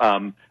 who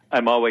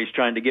I'm always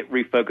trying to get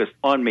refocused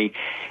on me.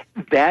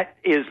 That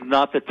is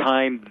not the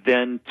time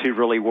then to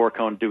really work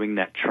on doing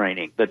that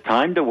training. The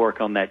time to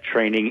work on that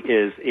training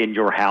is in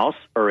your house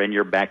or in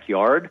your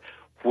backyard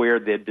where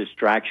the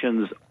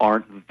distractions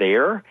aren't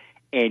there,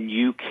 and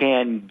you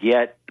can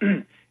get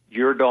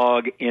your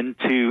dog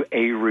into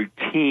a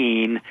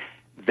routine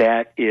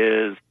that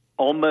is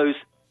almost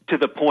to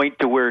the point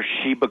to where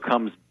she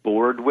becomes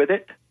bored with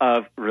it,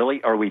 of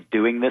really, are we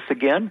doing this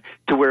again?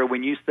 To where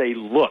when you say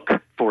look,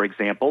 for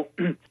example,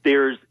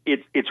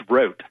 it's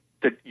rote.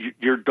 That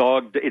your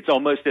dog, it's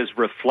almost as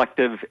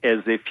reflective as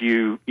if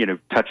you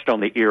touched on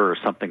the ear or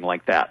something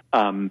like that.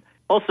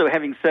 Also,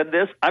 having said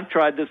this, I've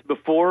tried this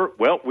before.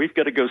 Well, we've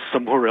got to go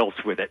somewhere else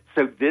with it.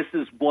 So this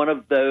is one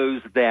of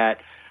those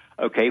that,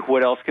 okay,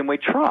 what else can we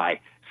try?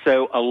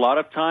 So a lot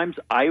of times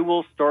I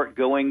will start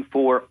going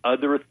for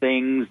other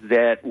things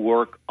that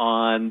work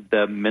on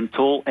the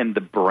mental and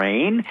the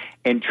brain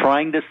and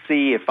trying to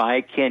see if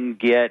I can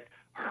get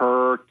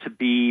her to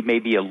be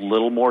maybe a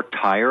little more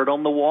tired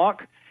on the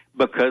walk,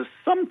 because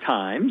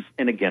sometimes,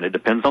 and again, it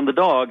depends on the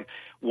dog,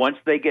 once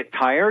they get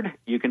tired,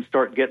 you can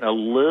start getting a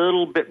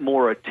little bit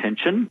more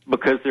attention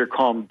because they're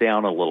calmed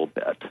down a little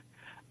bit.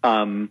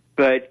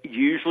 But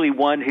usually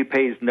one who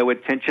pays no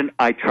attention,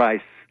 I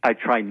try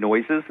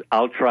noises.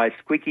 I'll try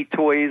squeaky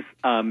toys,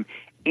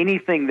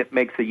 anything that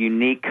makes a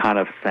unique kind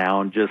of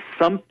sound, just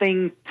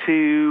something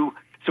to...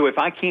 So if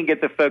I can't get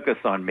the focus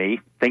on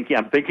me,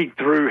 I'm thinking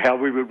through how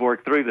we would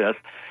work through this.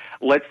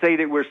 Let's say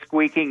that we're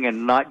squeaking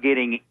and not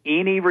getting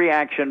any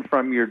reaction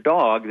from your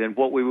dog, then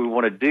what we would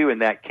want to do in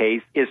that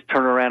case is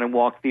turn around and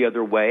walk the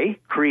other way,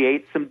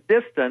 create some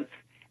distance,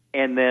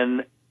 and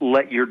then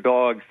let your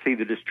dog see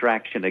the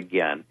distraction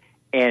again.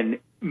 And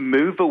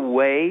move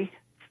away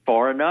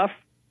far enough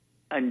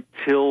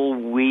until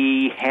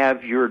we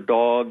have your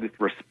dog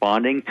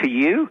responding to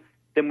you,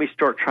 then we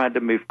start trying to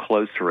move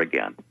closer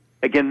again.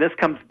 Again, this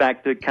comes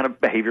back to kind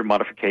of behavior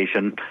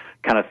modification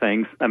kind of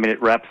things. I mean,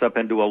 it wraps up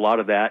into a lot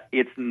of that.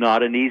 It's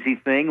not an easy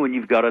thing when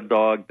you've got a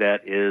dog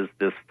that is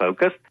this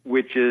focused,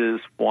 which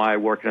is why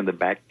working in the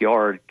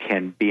backyard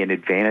can be an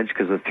advantage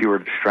because of fewer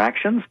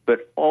distractions,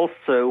 but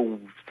also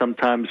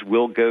sometimes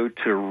we'll go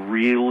to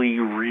really,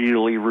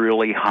 really,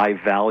 really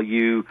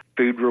high-value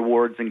food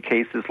rewards in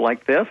cases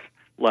like this,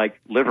 like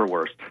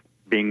liverwurst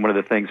being one of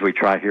the things we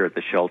try here at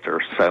the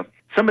shelter. So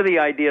some of the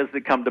ideas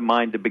that come to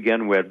mind to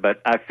begin with,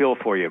 but I feel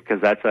for you because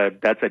that's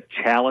a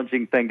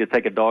challenging thing to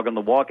take a dog on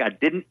the walk. I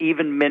didn't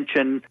even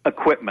mention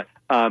equipment.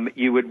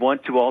 You would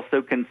want to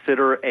also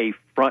consider a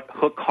front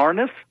hook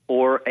harness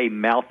or a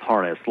mouth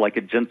harness, like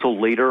a gentle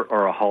leader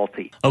or a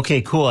halty.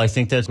 Okay, cool. I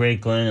think that's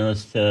great, Glenn.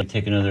 Let's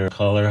take another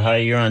caller. Hi,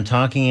 you're on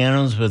Talking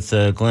Animals with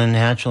Glen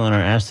Hatchell on our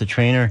Ask the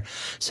Trainer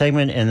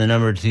segment, and the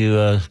number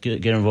to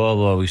get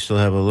involved while we still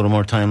have a little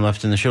more time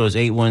left in the show is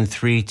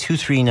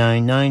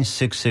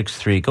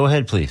 813-239-9663. Go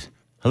ahead, please.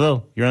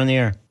 Hello, you're on the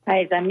air.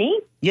 Hi, is that me?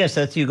 Yes,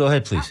 that's you. Go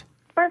ahead, please.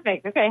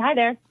 Perfect. Okay, hi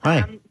there.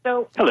 Hi.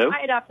 Hello.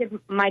 I adopted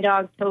my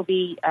dog,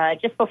 Toby,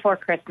 just before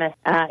Christmas.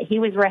 He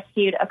was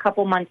rescued a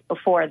couple months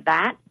before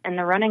that, and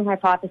the running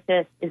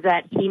hypothesis is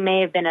that he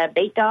may have been a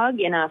bait dog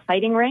in a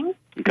fighting ring.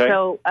 Okay.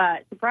 So,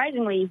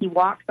 surprisingly, he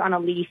walks on a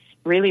leash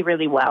really,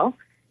 really well.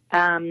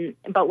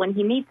 But when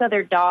he meets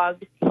other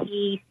dogs,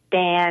 he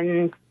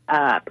stands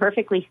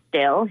perfectly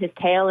still. His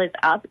tail is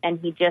up, and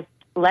he just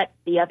lets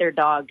the other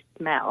dogs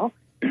smell.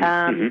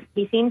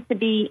 He seems to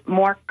be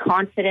more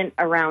confident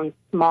around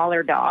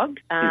smaller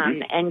dogs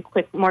and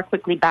more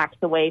quickly backs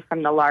away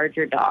from the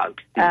larger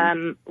dogs.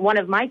 One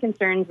of my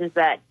concerns is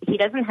that he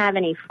doesn't have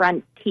any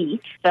front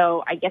teeth,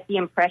 so I get the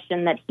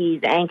impression that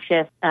he's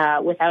anxious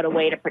without a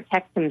way to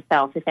protect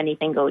himself if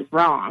anything goes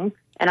wrong.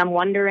 And I'm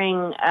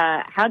wondering,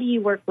 how do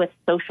you work with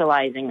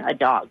socializing a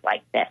dog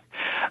like this?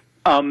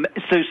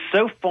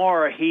 So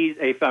far,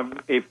 if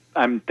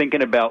I'm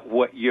thinking about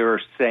what you're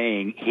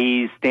saying,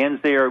 he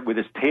stands there with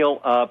his tail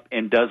up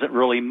and doesn't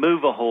really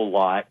move a whole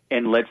lot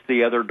and lets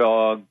the other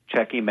dog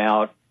check him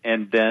out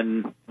and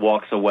then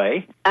walks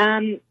away?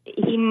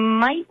 He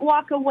might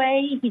walk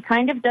away. He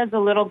kind of does a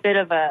little bit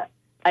of a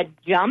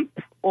jump,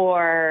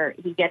 or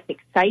he gets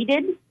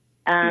excited.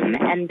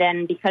 And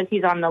then because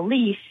he's on the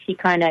leash, he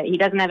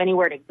doesn't have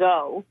anywhere to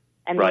go.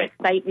 And the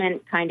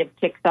excitement kind of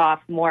kicks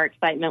off more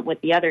excitement with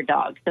the other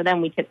dogs. So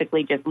then we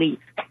typically just leave.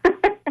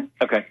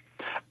 Okay.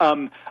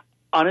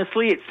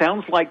 Honestly, it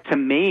sounds like to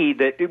me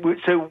that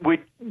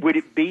would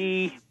it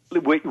be,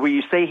 will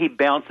you say he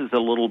bounces a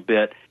little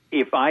bit?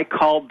 If I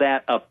called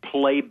that a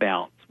play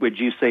bounce, would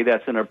you say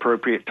that's an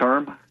appropriate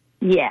term?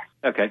 Yes.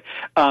 Okay.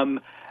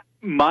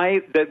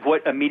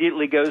 What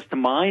immediately goes to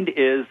mind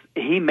is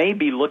he may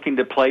be looking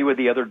to play with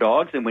the other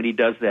dogs, and when he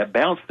does that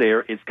bounce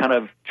there, it's kind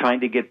of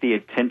trying to get the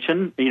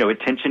attention,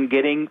 attention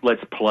getting,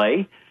 let's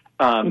play.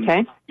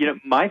 Okay.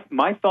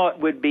 My thought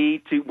would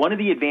be one of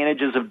the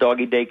advantages of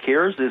doggy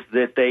daycares is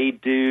that they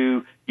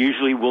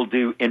usually will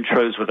do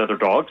intros with other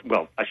dogs.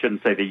 Well, I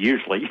shouldn't say they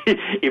usually.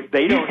 If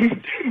they don't do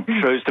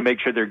intros to make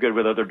sure they're good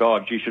with other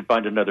dogs, you should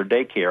find another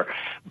daycare.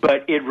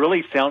 But it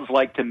really sounds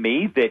like to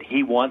me that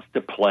he wants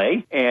to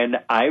play, and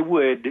I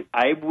would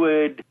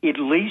at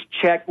least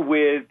check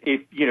with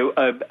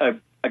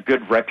a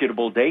good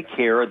reputable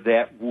daycare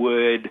that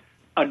would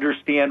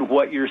understand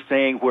what you're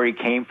saying, where he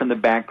came from, the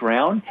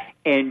background,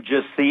 and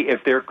just see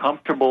if they're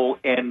comfortable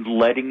in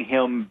letting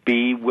him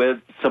be with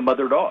some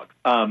other dogs.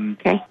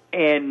 Okay.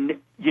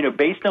 And,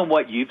 based on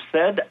what you've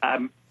said,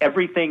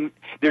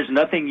 there's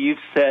nothing you've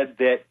said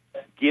that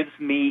gives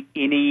me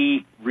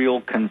any real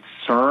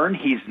concern.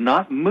 He's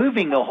not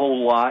moving a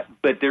whole lot,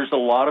 but there's a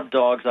lot of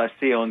dogs I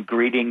see on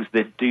greetings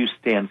that do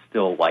stand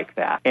still like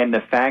that. And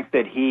the fact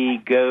that he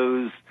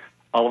goes,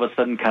 all of a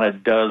sudden kind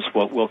of does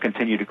what we'll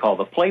continue to call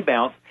the play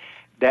bounce,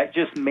 that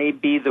just may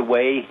be the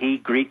way he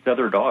greets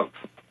other dogs.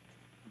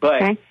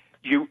 But okay.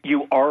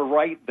 You are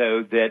right,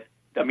 though, that,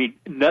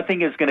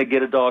 nothing is going to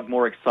get a dog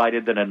more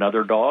excited than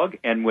another dog.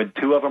 And when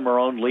two of them are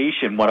on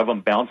leash and one of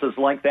them bounces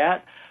like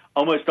that,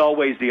 almost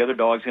always the other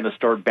dog's going to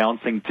start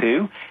bouncing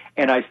too.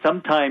 And I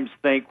sometimes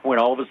think when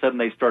all of a sudden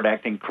they start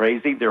acting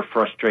crazy, they're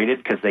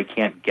frustrated because they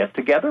can't get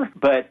together.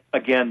 But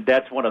again,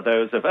 that's one of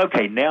those of,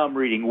 okay, now I'm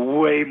reading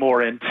way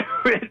more into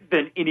it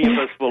than any of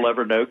us will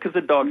ever know because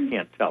the dogs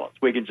can't tell us.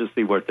 We can just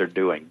see what they're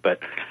doing. But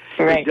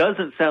right. It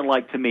doesn't sound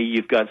like to me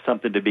you've got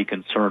something to be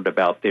concerned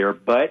about there.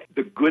 But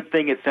the good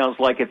thing, it sounds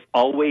like it's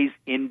always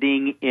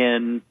ending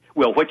in,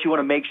 well, what you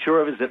want to make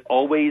sure of is it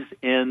always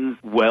ends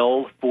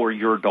well for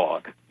your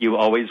dog. You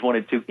always want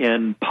it to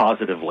end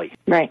positively.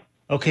 Right.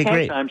 Okay,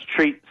 great.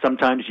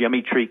 Sometimes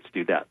yummy treats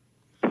do that.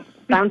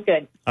 Sounds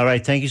good. All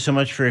right, thank you so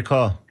much for your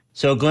call.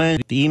 So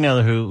Glenn, the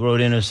emailer who wrote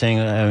in was saying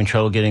having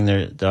trouble getting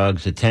their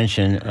dog's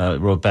attention,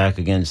 wrote back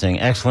again saying,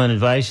 excellent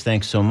advice,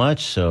 thanks so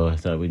much. So I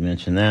thought we'd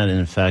mention that. And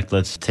in fact,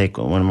 let's take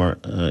one more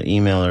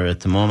emailer at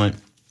the moment.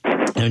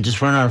 And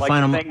just run our I'd like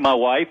final. to thank my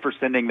wife for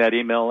sending that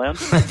email in.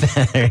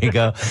 There you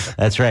go.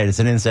 That's right. It's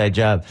an inside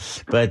job.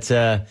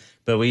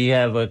 But we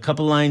have a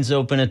couple lines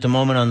open at the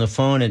moment on the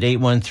phone at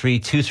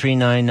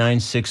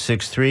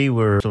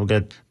 813-239-9663. We'll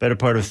get better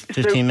part of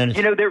 15 minutes.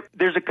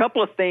 There's a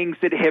couple of things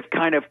that have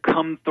kind of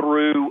come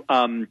through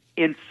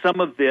in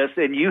some of this,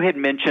 and you had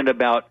mentioned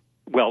about,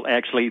 well,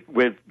 actually,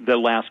 with the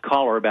last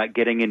caller about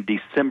getting in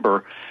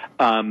December.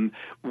 One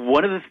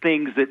of the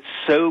things that's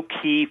so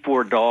key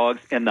for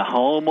dogs in the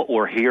home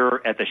or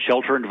here at the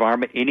shelter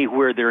environment,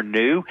 anywhere they're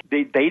new,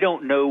 they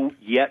don't know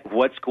yet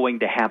what's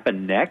going to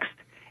happen next.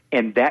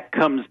 And that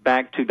comes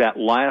back to that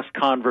last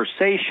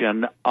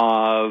conversation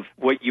of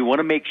what you want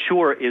to make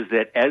sure is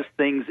that as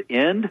things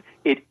end,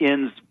 it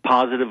ends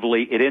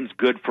positively, it ends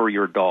good for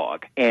your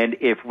dog. And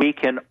if we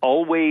can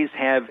always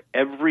have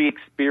every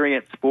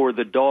experience for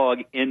the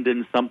dog end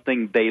in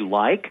something they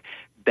like,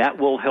 that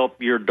will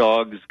help your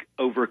dogs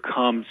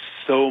overcome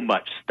so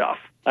much stuff.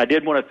 I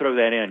did want to throw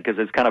that in because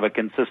it's kind of a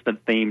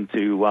consistent theme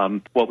to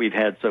what we've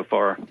had so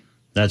far.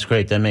 That's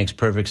great. That makes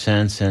perfect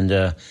sense.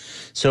 And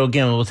so,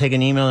 again, we'll take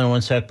an email in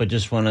one sec, but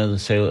just want to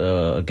say,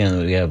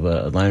 again, we have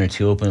a line or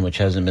two open, which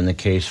hasn't been the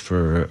case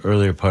for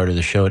earlier part of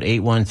the show at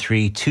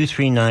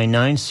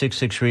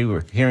 813-239-9663.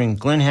 We're hearing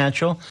Glen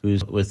Hatchell,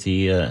 who's with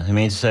the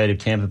Humane Society of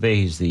Tampa Bay.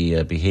 He's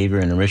the behavior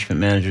and enrichment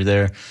manager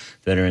there,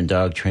 veteran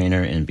dog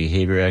trainer and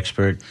behavior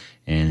expert.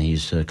 And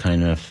he's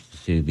kind enough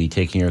to be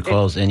taking your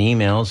calls and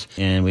emails.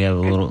 And we have a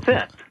little...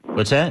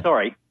 What's that?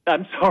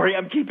 I'm sorry.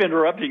 I keep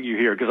interrupting you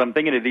here because I'm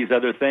thinking of these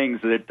other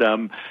things that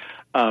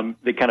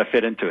that kind of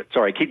fit into it.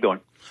 Sorry, keep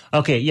going.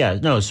 Okay, yeah,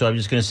 no, so I'm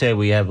just going to say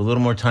we have a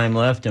little more time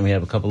left, and we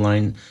have a couple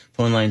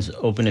phone lines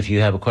open if you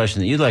have a question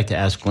that you'd like to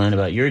ask Glenn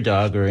about your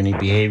dog or any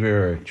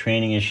behavior or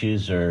training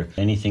issues or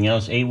anything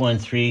else.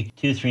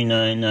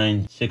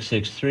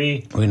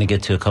 813-239-9663. We're going to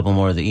get to a couple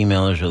more of the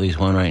emailers, or at least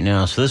one right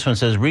now. So this one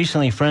says,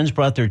 recently friends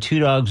brought their two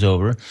dogs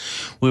over.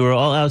 We were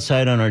all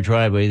outside on our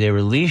driveway. They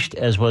were leashed,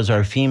 as was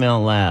our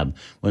female lab.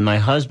 When my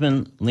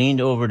husband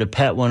leaned over to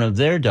pet one of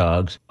their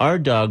dogs, our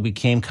dog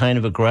became kind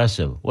of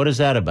aggressive. What is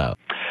that about?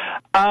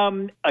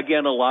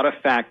 Again, a lot of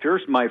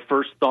factors. My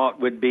first thought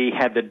would be,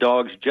 had the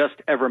dogs just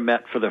ever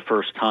met for the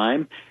first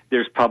time?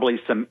 There's probably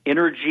some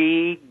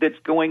energy that's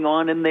going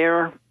on in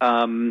there.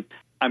 I'm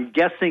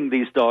guessing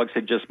these dogs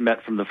had just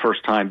met from the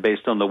first time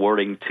based on the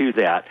wording to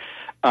that.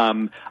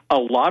 A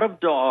lot of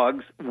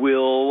dogs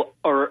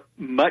are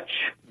much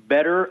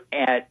better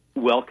at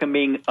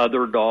welcoming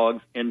other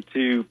dogs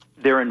into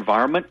their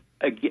environment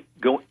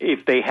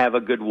if they have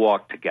a good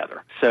walk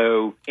together.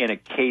 So in a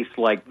case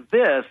like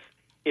this,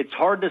 it's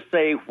hard to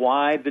say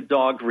why the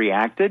dog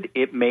reacted.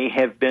 It may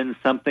have been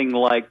something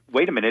like,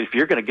 wait a minute, if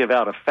you're going to give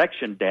out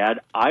affection, Dad,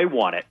 I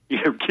want it.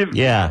 Give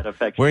me that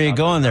affection. Where are you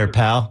going there,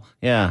 pal?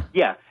 Yeah.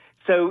 Yeah.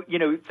 So,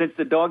 since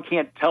the dog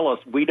can't tell us,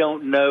 we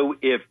don't know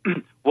if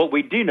what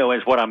we do know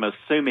is what I'm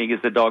assuming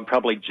is the dog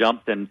probably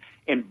jumped and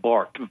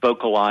barked,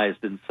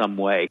 vocalized in some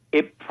way.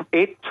 It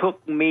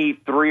took me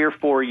 3 or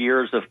 4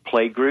 years of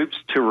play groups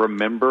to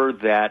remember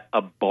that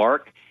a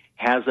bark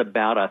has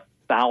about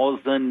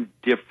 1,000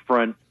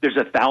 different, there's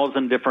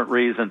 1,000 different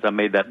reasons, I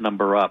made that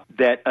number up,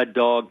 that a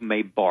dog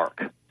may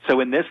bark. So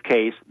in this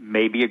case,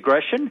 maybe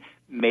aggression,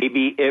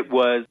 maybe it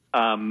was,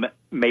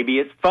 maybe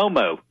it's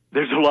FOMO.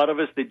 There's a lot of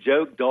us that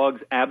joke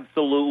dogs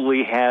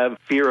absolutely have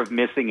fear of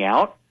missing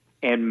out,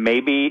 and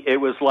maybe it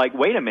was like,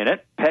 wait a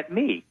minute, pet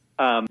me.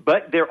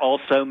 But there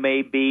also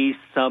may be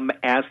some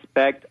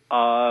aspect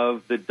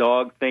of the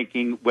dog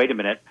thinking, wait a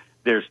minute,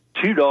 there's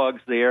two dogs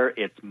there,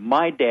 it's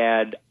my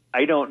dad,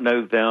 I don't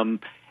know them,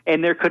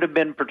 and there could have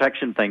been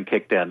protection thing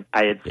kicked in.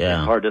 It's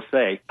hard to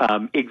say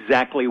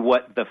exactly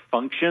what the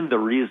function, the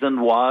reason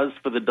was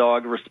for the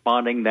dog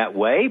responding that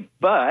way,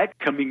 but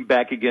coming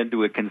back again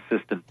to a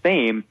consistent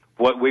theme,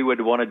 what we would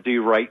want to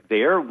do right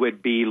there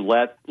would be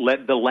let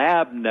the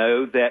lab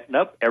know that,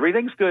 nope,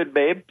 everything's good,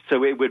 babe.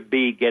 So it would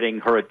be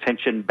getting her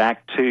attention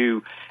back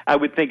to, I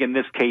would think in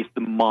this case,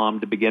 the mom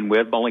to begin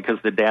with, only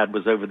because the dad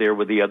was over there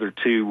with the other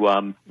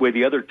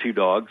two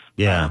dogs.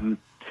 Yeah.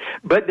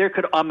 But there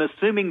could, I'm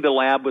assuming the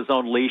lab was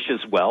on leash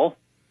as well.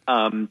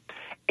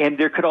 And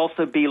there could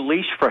also be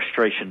leash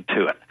frustration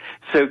to it.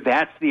 So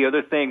that's the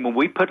other thing. When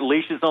we put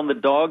leashes on the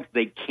dogs,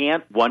 they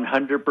can't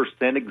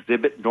 100%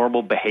 exhibit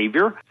normal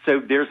behavior. So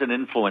there's an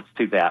influence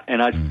to that.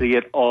 And I see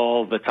it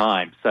all the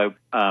time. So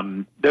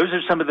those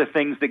are some of the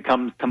things that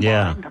come to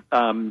mind.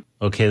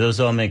 Okay,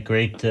 those all make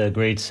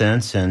great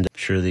sense. And I'm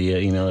sure the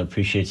emailer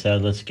appreciates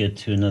that. Let's get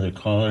to another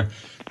caller.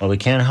 Well, we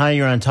can't hide.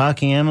 You're on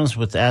Talking Animals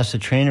with Ask the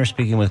Trainer,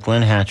 speaking with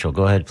Glen Hatchell.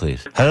 Go ahead,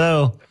 please.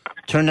 Hello.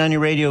 Turn down your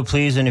radio,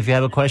 please, and if you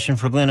have a question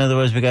for Glenn,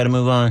 otherwise we got to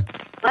move on.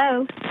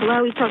 Hello? Hello,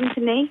 are you talking to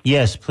me?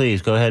 Yes,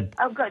 please, go ahead.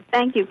 Oh, good,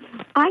 thank you.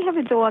 I have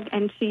a dog,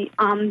 and she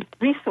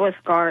resource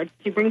guards.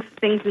 She brings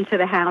things into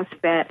the house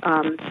that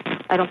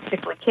I don't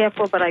particularly care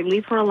for, but I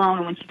leave her alone,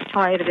 and when she's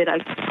tired of it, I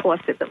toss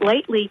it. But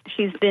lately,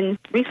 she's been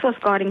resource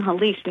guarding her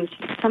leash, and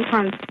she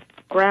sometimes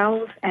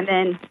growls, and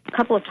then a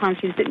couple of times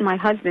she's bitten my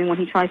husband when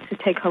he tries to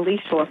take her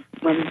leash off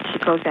when she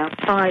goes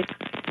outside.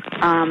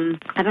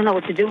 I don't know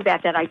what to do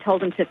about that. I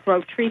told him to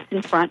throw treats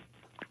in front,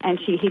 and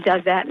he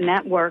does that, and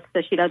that works.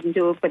 So she doesn't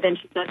do it, but then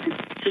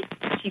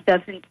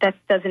that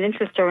doesn't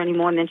interest her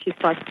anymore, and then she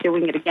starts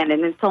doing it again.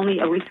 And it's only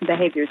a recent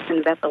behavior. It's been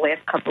about the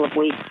last couple of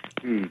weeks.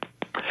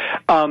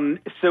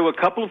 So a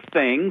couple of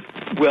things.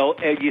 Well,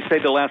 you say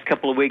the last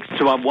couple of weeks.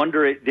 So I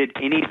wonder, is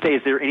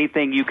there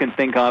anything you can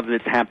think of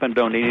that's happened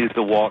on any of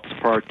the walks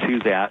prior to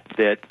that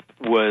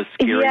was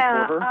scary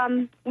for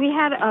her? We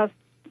had a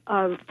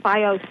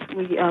BIOS,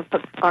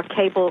 our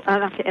cable,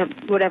 our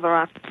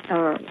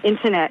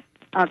internet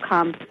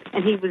come,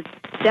 and he was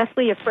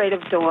deathly afraid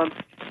of dogs,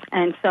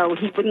 and so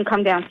he wouldn't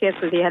come downstairs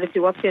because he had to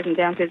do upstairs and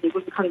downstairs. He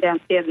wouldn't come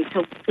downstairs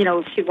until,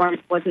 if she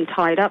wasn't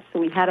tied up, so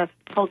we had to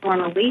hold her on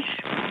a leash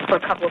for a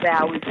couple of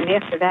hours, and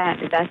after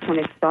that's when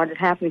it started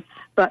happening.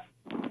 But,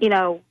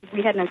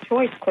 we had no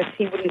choice because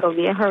he wouldn't go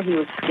near her. He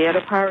was scared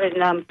of her,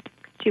 and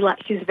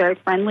she's very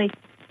friendly.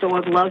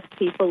 Dog loves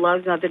people,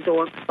 loves other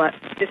dogs, but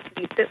just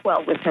didn't fit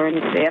well with her, and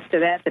it's after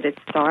that it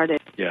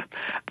started. Yeah.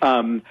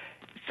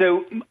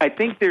 So I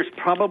think there's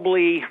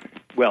probably,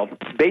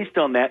 based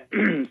on that,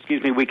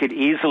 excuse me, we could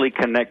easily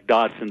connect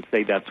dots and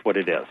say that's what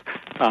it is.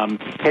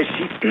 Has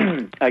she,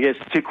 I guess,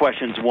 two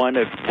questions. One,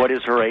 of what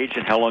is her age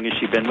and how long has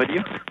she been with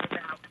you?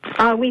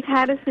 We've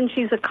had her since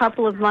she's a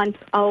couple of months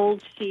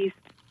old. She's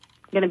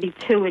going to be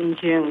 2 in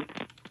June.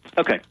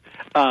 Okay.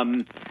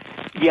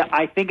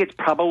 I think it's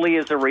probably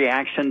as a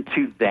reaction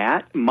to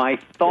that. My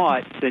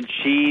thought, since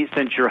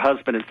your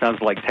husband, it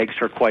sounds like, takes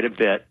her quite a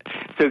bit.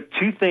 So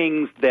two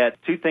things that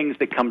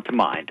come to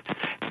mind.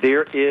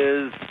 There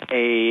is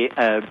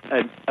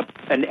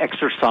an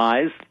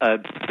exercise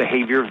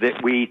behavior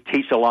that we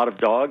teach a lot of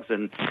dogs,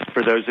 and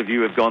for those of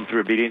you who have gone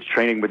through obedience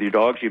training with your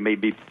dogs, you may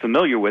be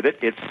familiar with it.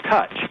 It's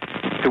touch.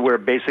 So where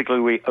basically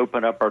we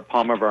open up our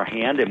palm of our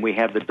hand and we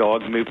have the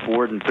dog move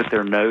forward and put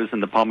their nose in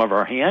the palm of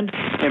our hand.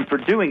 And for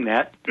doing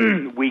that,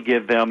 we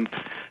give them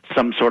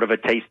some sort of a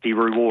tasty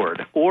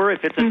reward. Or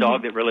if it's a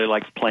dog that really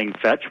likes playing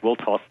fetch, we'll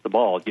toss the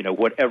ball.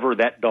 Whatever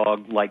that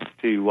dog likes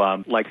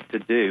to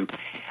do.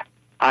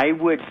 I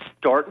would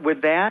start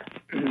with that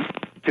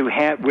to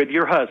have with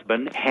your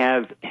husband,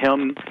 have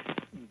him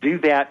do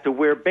that to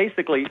where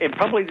basically, and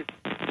probably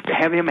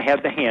have him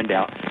have the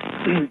handout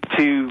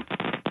to.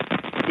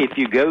 If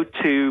you go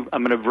to,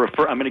 I'm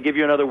going to give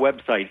you another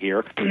website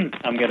here.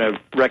 I'm going to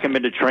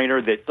recommend a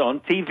trainer that's on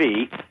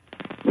TV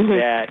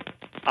that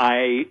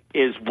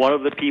is one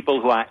of the people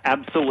who I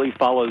absolutely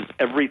follows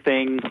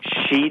everything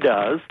she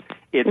does.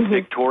 It's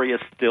Victoria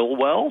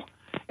Stillwell,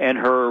 and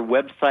her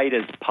website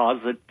is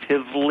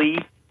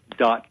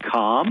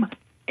positively.com.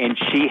 And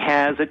she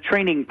has a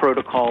training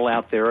protocol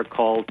out there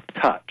called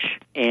Touch.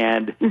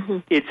 And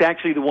it's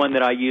actually the one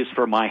that I use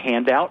for my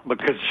handout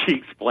because she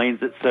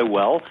explains it so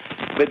well.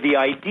 But the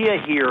idea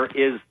here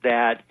is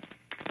that,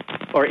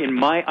 or in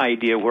my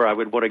idea where I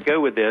would want to go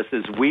with this,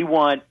 is we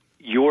want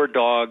your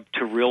dog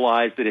to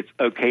realize that it's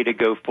okay to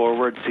go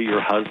forward to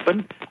your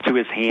husband, to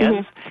his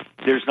hands,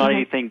 There's not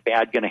anything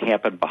bad going to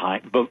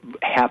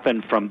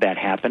happen from that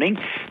happening.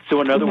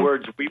 So in other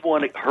words, we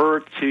want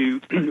her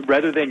to,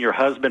 rather than your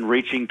husband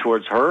reaching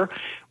towards her,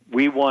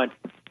 we want,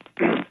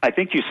 I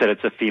think you said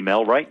it's a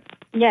female, right?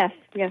 Yes.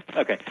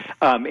 Okay.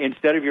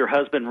 Instead of your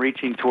husband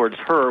reaching towards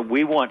her,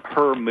 we want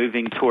her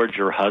moving towards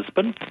your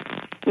husband.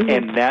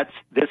 And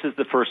this is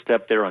the first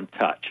step there on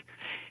touch.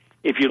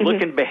 If you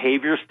look in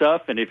behavior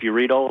stuff, and if you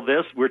read all of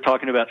this, we're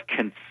talking about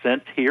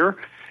consent here.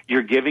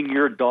 You're giving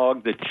your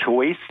dog the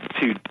choice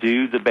to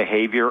do the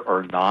behavior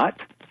or not.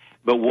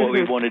 But what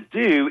we want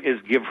to do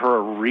is give her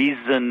a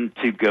reason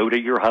to go to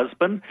your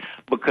husband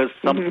because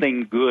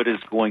something good is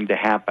going to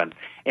happen.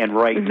 And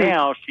right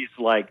now, she's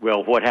like,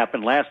 well, what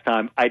happened last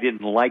time? I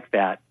didn't like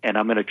that, and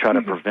I'm going to try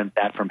to prevent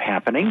that from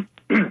happening.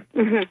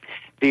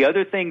 The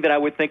other thing that I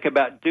would think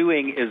about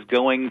doing is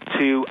going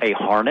to a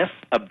harness,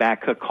 a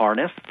back hook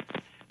harness,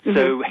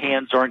 so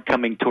hands aren't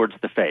coming towards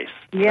the face.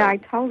 Yeah, I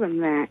told him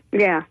that.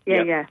 Yeah.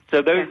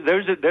 So those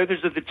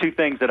are the two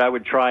things that I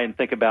would try and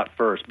think about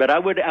first. But I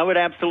would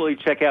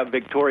absolutely check out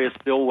Victoria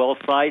Stillwell's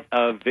site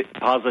of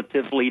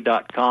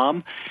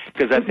positively.com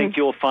because I think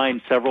you'll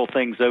find several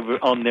things over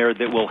on there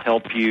that will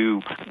help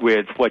you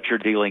with what you're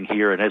dealing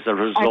here and as a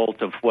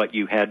result of what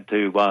you had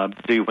to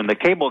do when the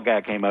cable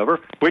guy came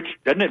over, which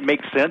doesn't it make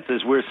sense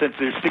since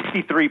there's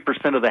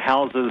 63% of the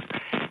houses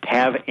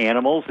have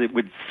animals, it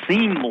would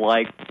seem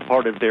like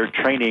part of their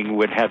training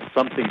would have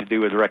something to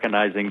do with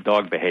recognizing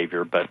dog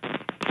behavior, but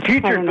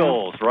future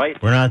goals,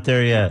 right? We're not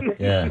there yet.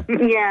 Yeah.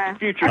 Yeah.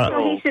 Future So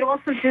goals. he should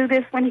also do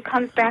this when he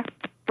comes back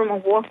from a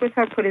walk with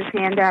her, put his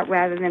hand out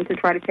rather than to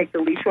try to take the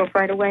leash off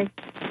right away.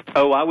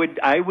 Oh, I would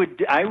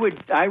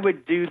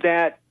do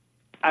that.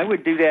 I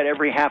would do that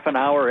every half an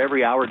hour,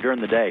 every hour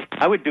during the day.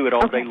 I would do it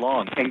all day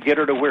long and get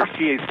her to where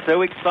she is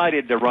so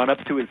excited to run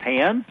up to his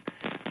hands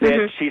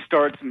that she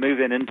starts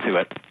moving into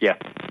it. Yeah.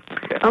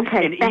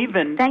 Okay.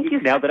 And thank you.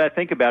 Now that I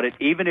think about it,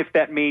 even if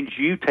that means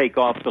you take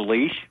off the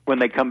leash when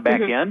they come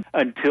back in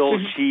until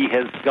she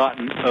has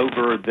gotten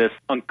over this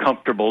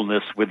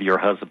uncomfortableness with your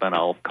husband,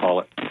 I'll call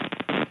it.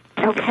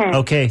 Okay.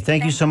 Okay,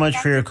 thank you so much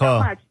for your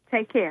call. So much.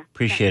 Take care.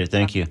 Appreciate it.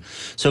 Thank you.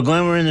 So,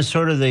 Glenn, we're in the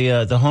sort of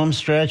the home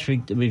stretch.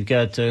 We've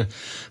got a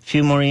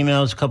few more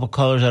emails, a couple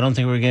callers. I don't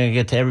think we're going to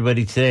get to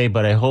everybody today,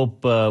 but I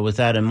hope with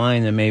that in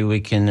mind that maybe we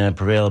can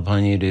prevail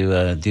upon you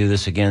to do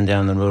this again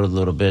down the road a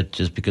little bit,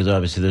 just because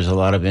obviously there's a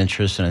lot of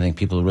interest, and I think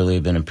people really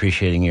have been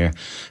appreciating your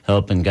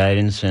help and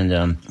guidance. And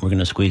we're going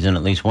to squeeze in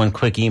at least one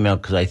quick email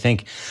because I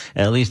think,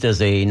 at least as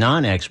a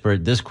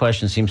non-expert, this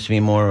question seems to be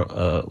more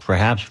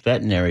perhaps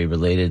veterinary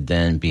related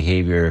than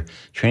behavior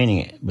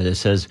training. But it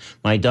says,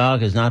 my dog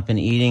has not been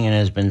eating and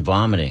has been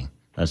vomiting.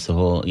 That's the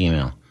whole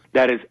email.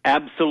 That is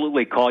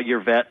absolutely call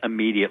your vet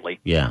immediately.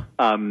 Yeah.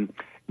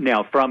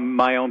 Now, from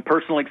my own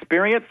personal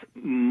experience,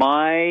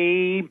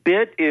 my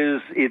bit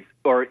is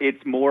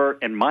it's more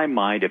in my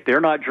mind. If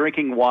they're not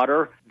drinking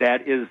water,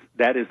 that is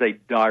a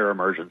dire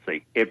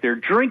emergency. If they're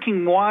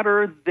drinking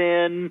water,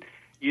 then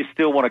you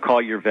still want to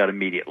call your vet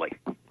immediately.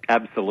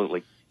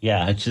 Absolutely.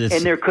 Yeah, it's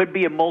and there could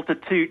be a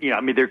multitude.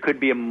 There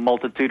could be a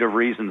multitude of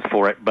reasons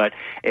for it. But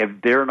if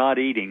they're not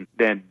eating,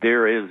 then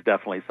there is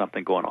definitely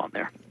something going on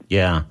there.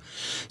 Yeah.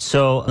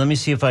 So let me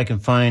see if I can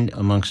find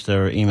amongst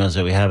our emails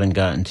that we haven't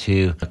gotten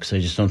to, because I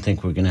just don't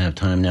think we're going to have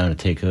time now to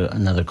take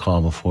another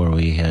call before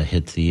we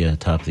hit the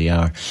top of the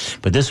hour.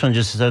 But this one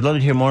just says, I'd love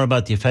to hear more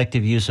about the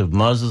effective use of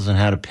muzzles and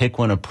how to pick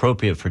one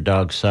appropriate for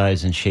dog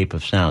size and shape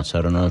of snout. So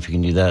I don't know if you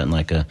can do that in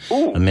like a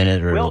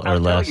minute or I'll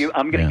less. Tell you,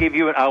 I'm going to give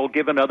you, I will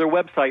give another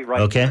website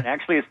right Okay. here. And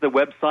actually, it's the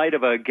website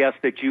of a guest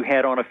that you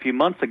had on a few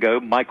months ago,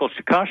 Michael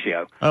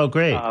Shikashio. Oh,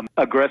 great.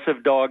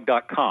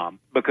 AggressiveDog.com.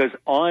 Because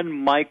on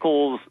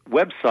Michael's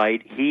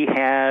website, he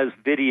has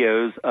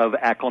videos of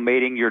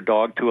acclimating your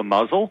dog to a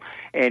muzzle,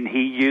 and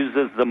he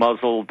uses the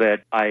muzzle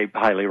that I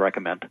highly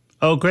recommend.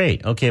 Oh,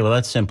 great. Okay, well,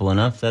 that's simple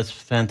enough. That's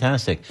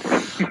fantastic.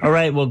 All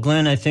right, well,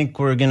 Glenn, I think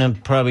we're going to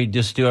probably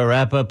just do a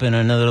wrap-up and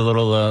another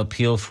little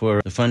appeal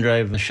for the Fund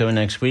Drive show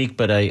next week.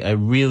 But I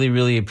really,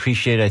 really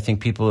appreciate it. I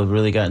think people have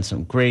really gotten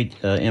some great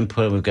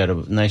input. We've got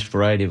a nice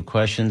variety of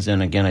questions.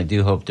 And, again, I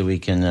do hope that we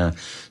can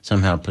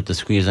somehow put the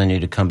squeeze on you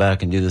to come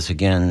back and do this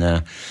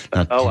again.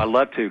 I'd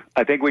love to.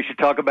 I think we should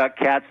talk about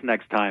cats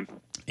next time.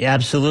 Yeah,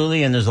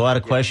 absolutely, and there's a lot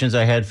of questions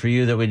I had for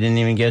you that we didn't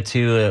even get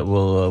to.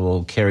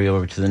 We'll carry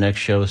over to the next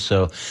show.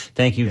 So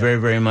thank you very,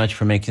 very much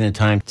for making the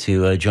time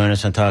to join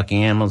us on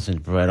Talking Animals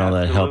and provide all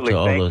that help to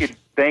all those.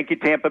 Thank you,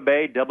 Tampa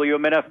Bay,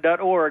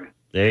 WMNF.org.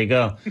 There you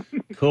go.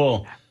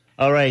 Cool.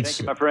 All right. Thank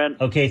you, my friend.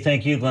 Okay,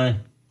 thank you, Glenn.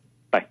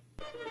 Bye.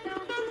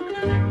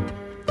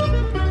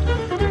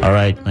 All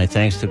right, my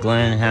thanks to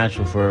Glen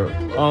Hatchell for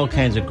all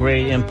kinds of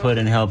great input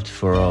and help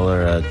for all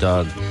our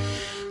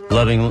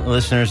dog-loving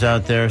listeners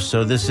out there.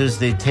 So this is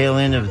the tail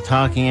end of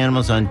Talking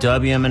Animals on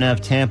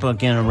WMNF Tampa.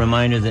 Again, a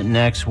reminder that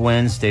next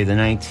Wednesday, the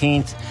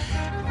 19th,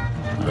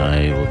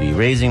 I will be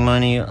raising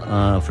money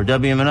for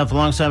WMNF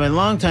alongside my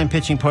longtime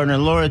pitching partner,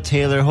 Laura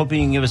Taylor, hoping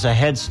you can give us a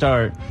head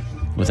start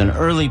with an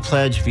early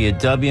pledge via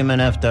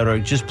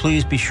WMNF.org. Just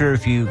please be sure,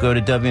 if you go to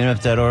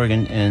WMNF.org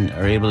and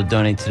are able to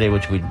donate today,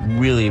 which we'd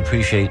really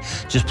appreciate,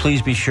 just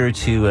please be sure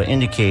to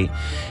indicate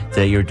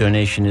that your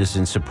donation is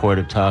in support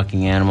of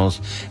Talking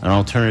Animals. An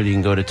alternative, you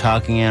can go to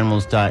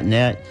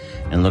talkinganimals.net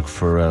and look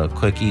for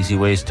quick, easy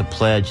ways to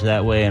pledge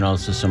that way, and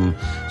also some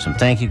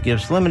thank you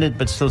gifts, limited,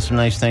 but still some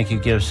nice thank you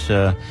gifts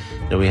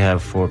that we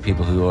have for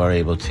people who are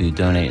able to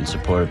donate in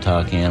support of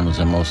Talking Animals,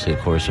 and mostly, of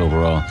course,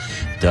 overall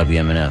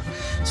WMNF.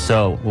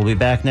 So we'll be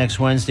back next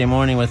Wednesday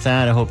morning with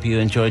that. I hope you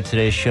enjoyed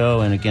today's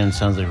show, and again, it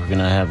sounds like we're going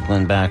to have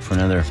Glenn back for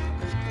another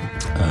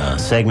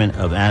segment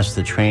of Ask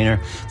the Trainer.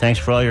 Thanks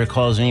for all your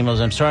calls and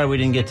emails. I'm sorry we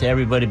didn't get to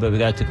everybody, but we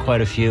got to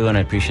quite a few, and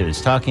I appreciate it.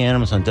 It's Talking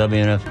Animals on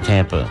WMNF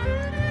Tampa.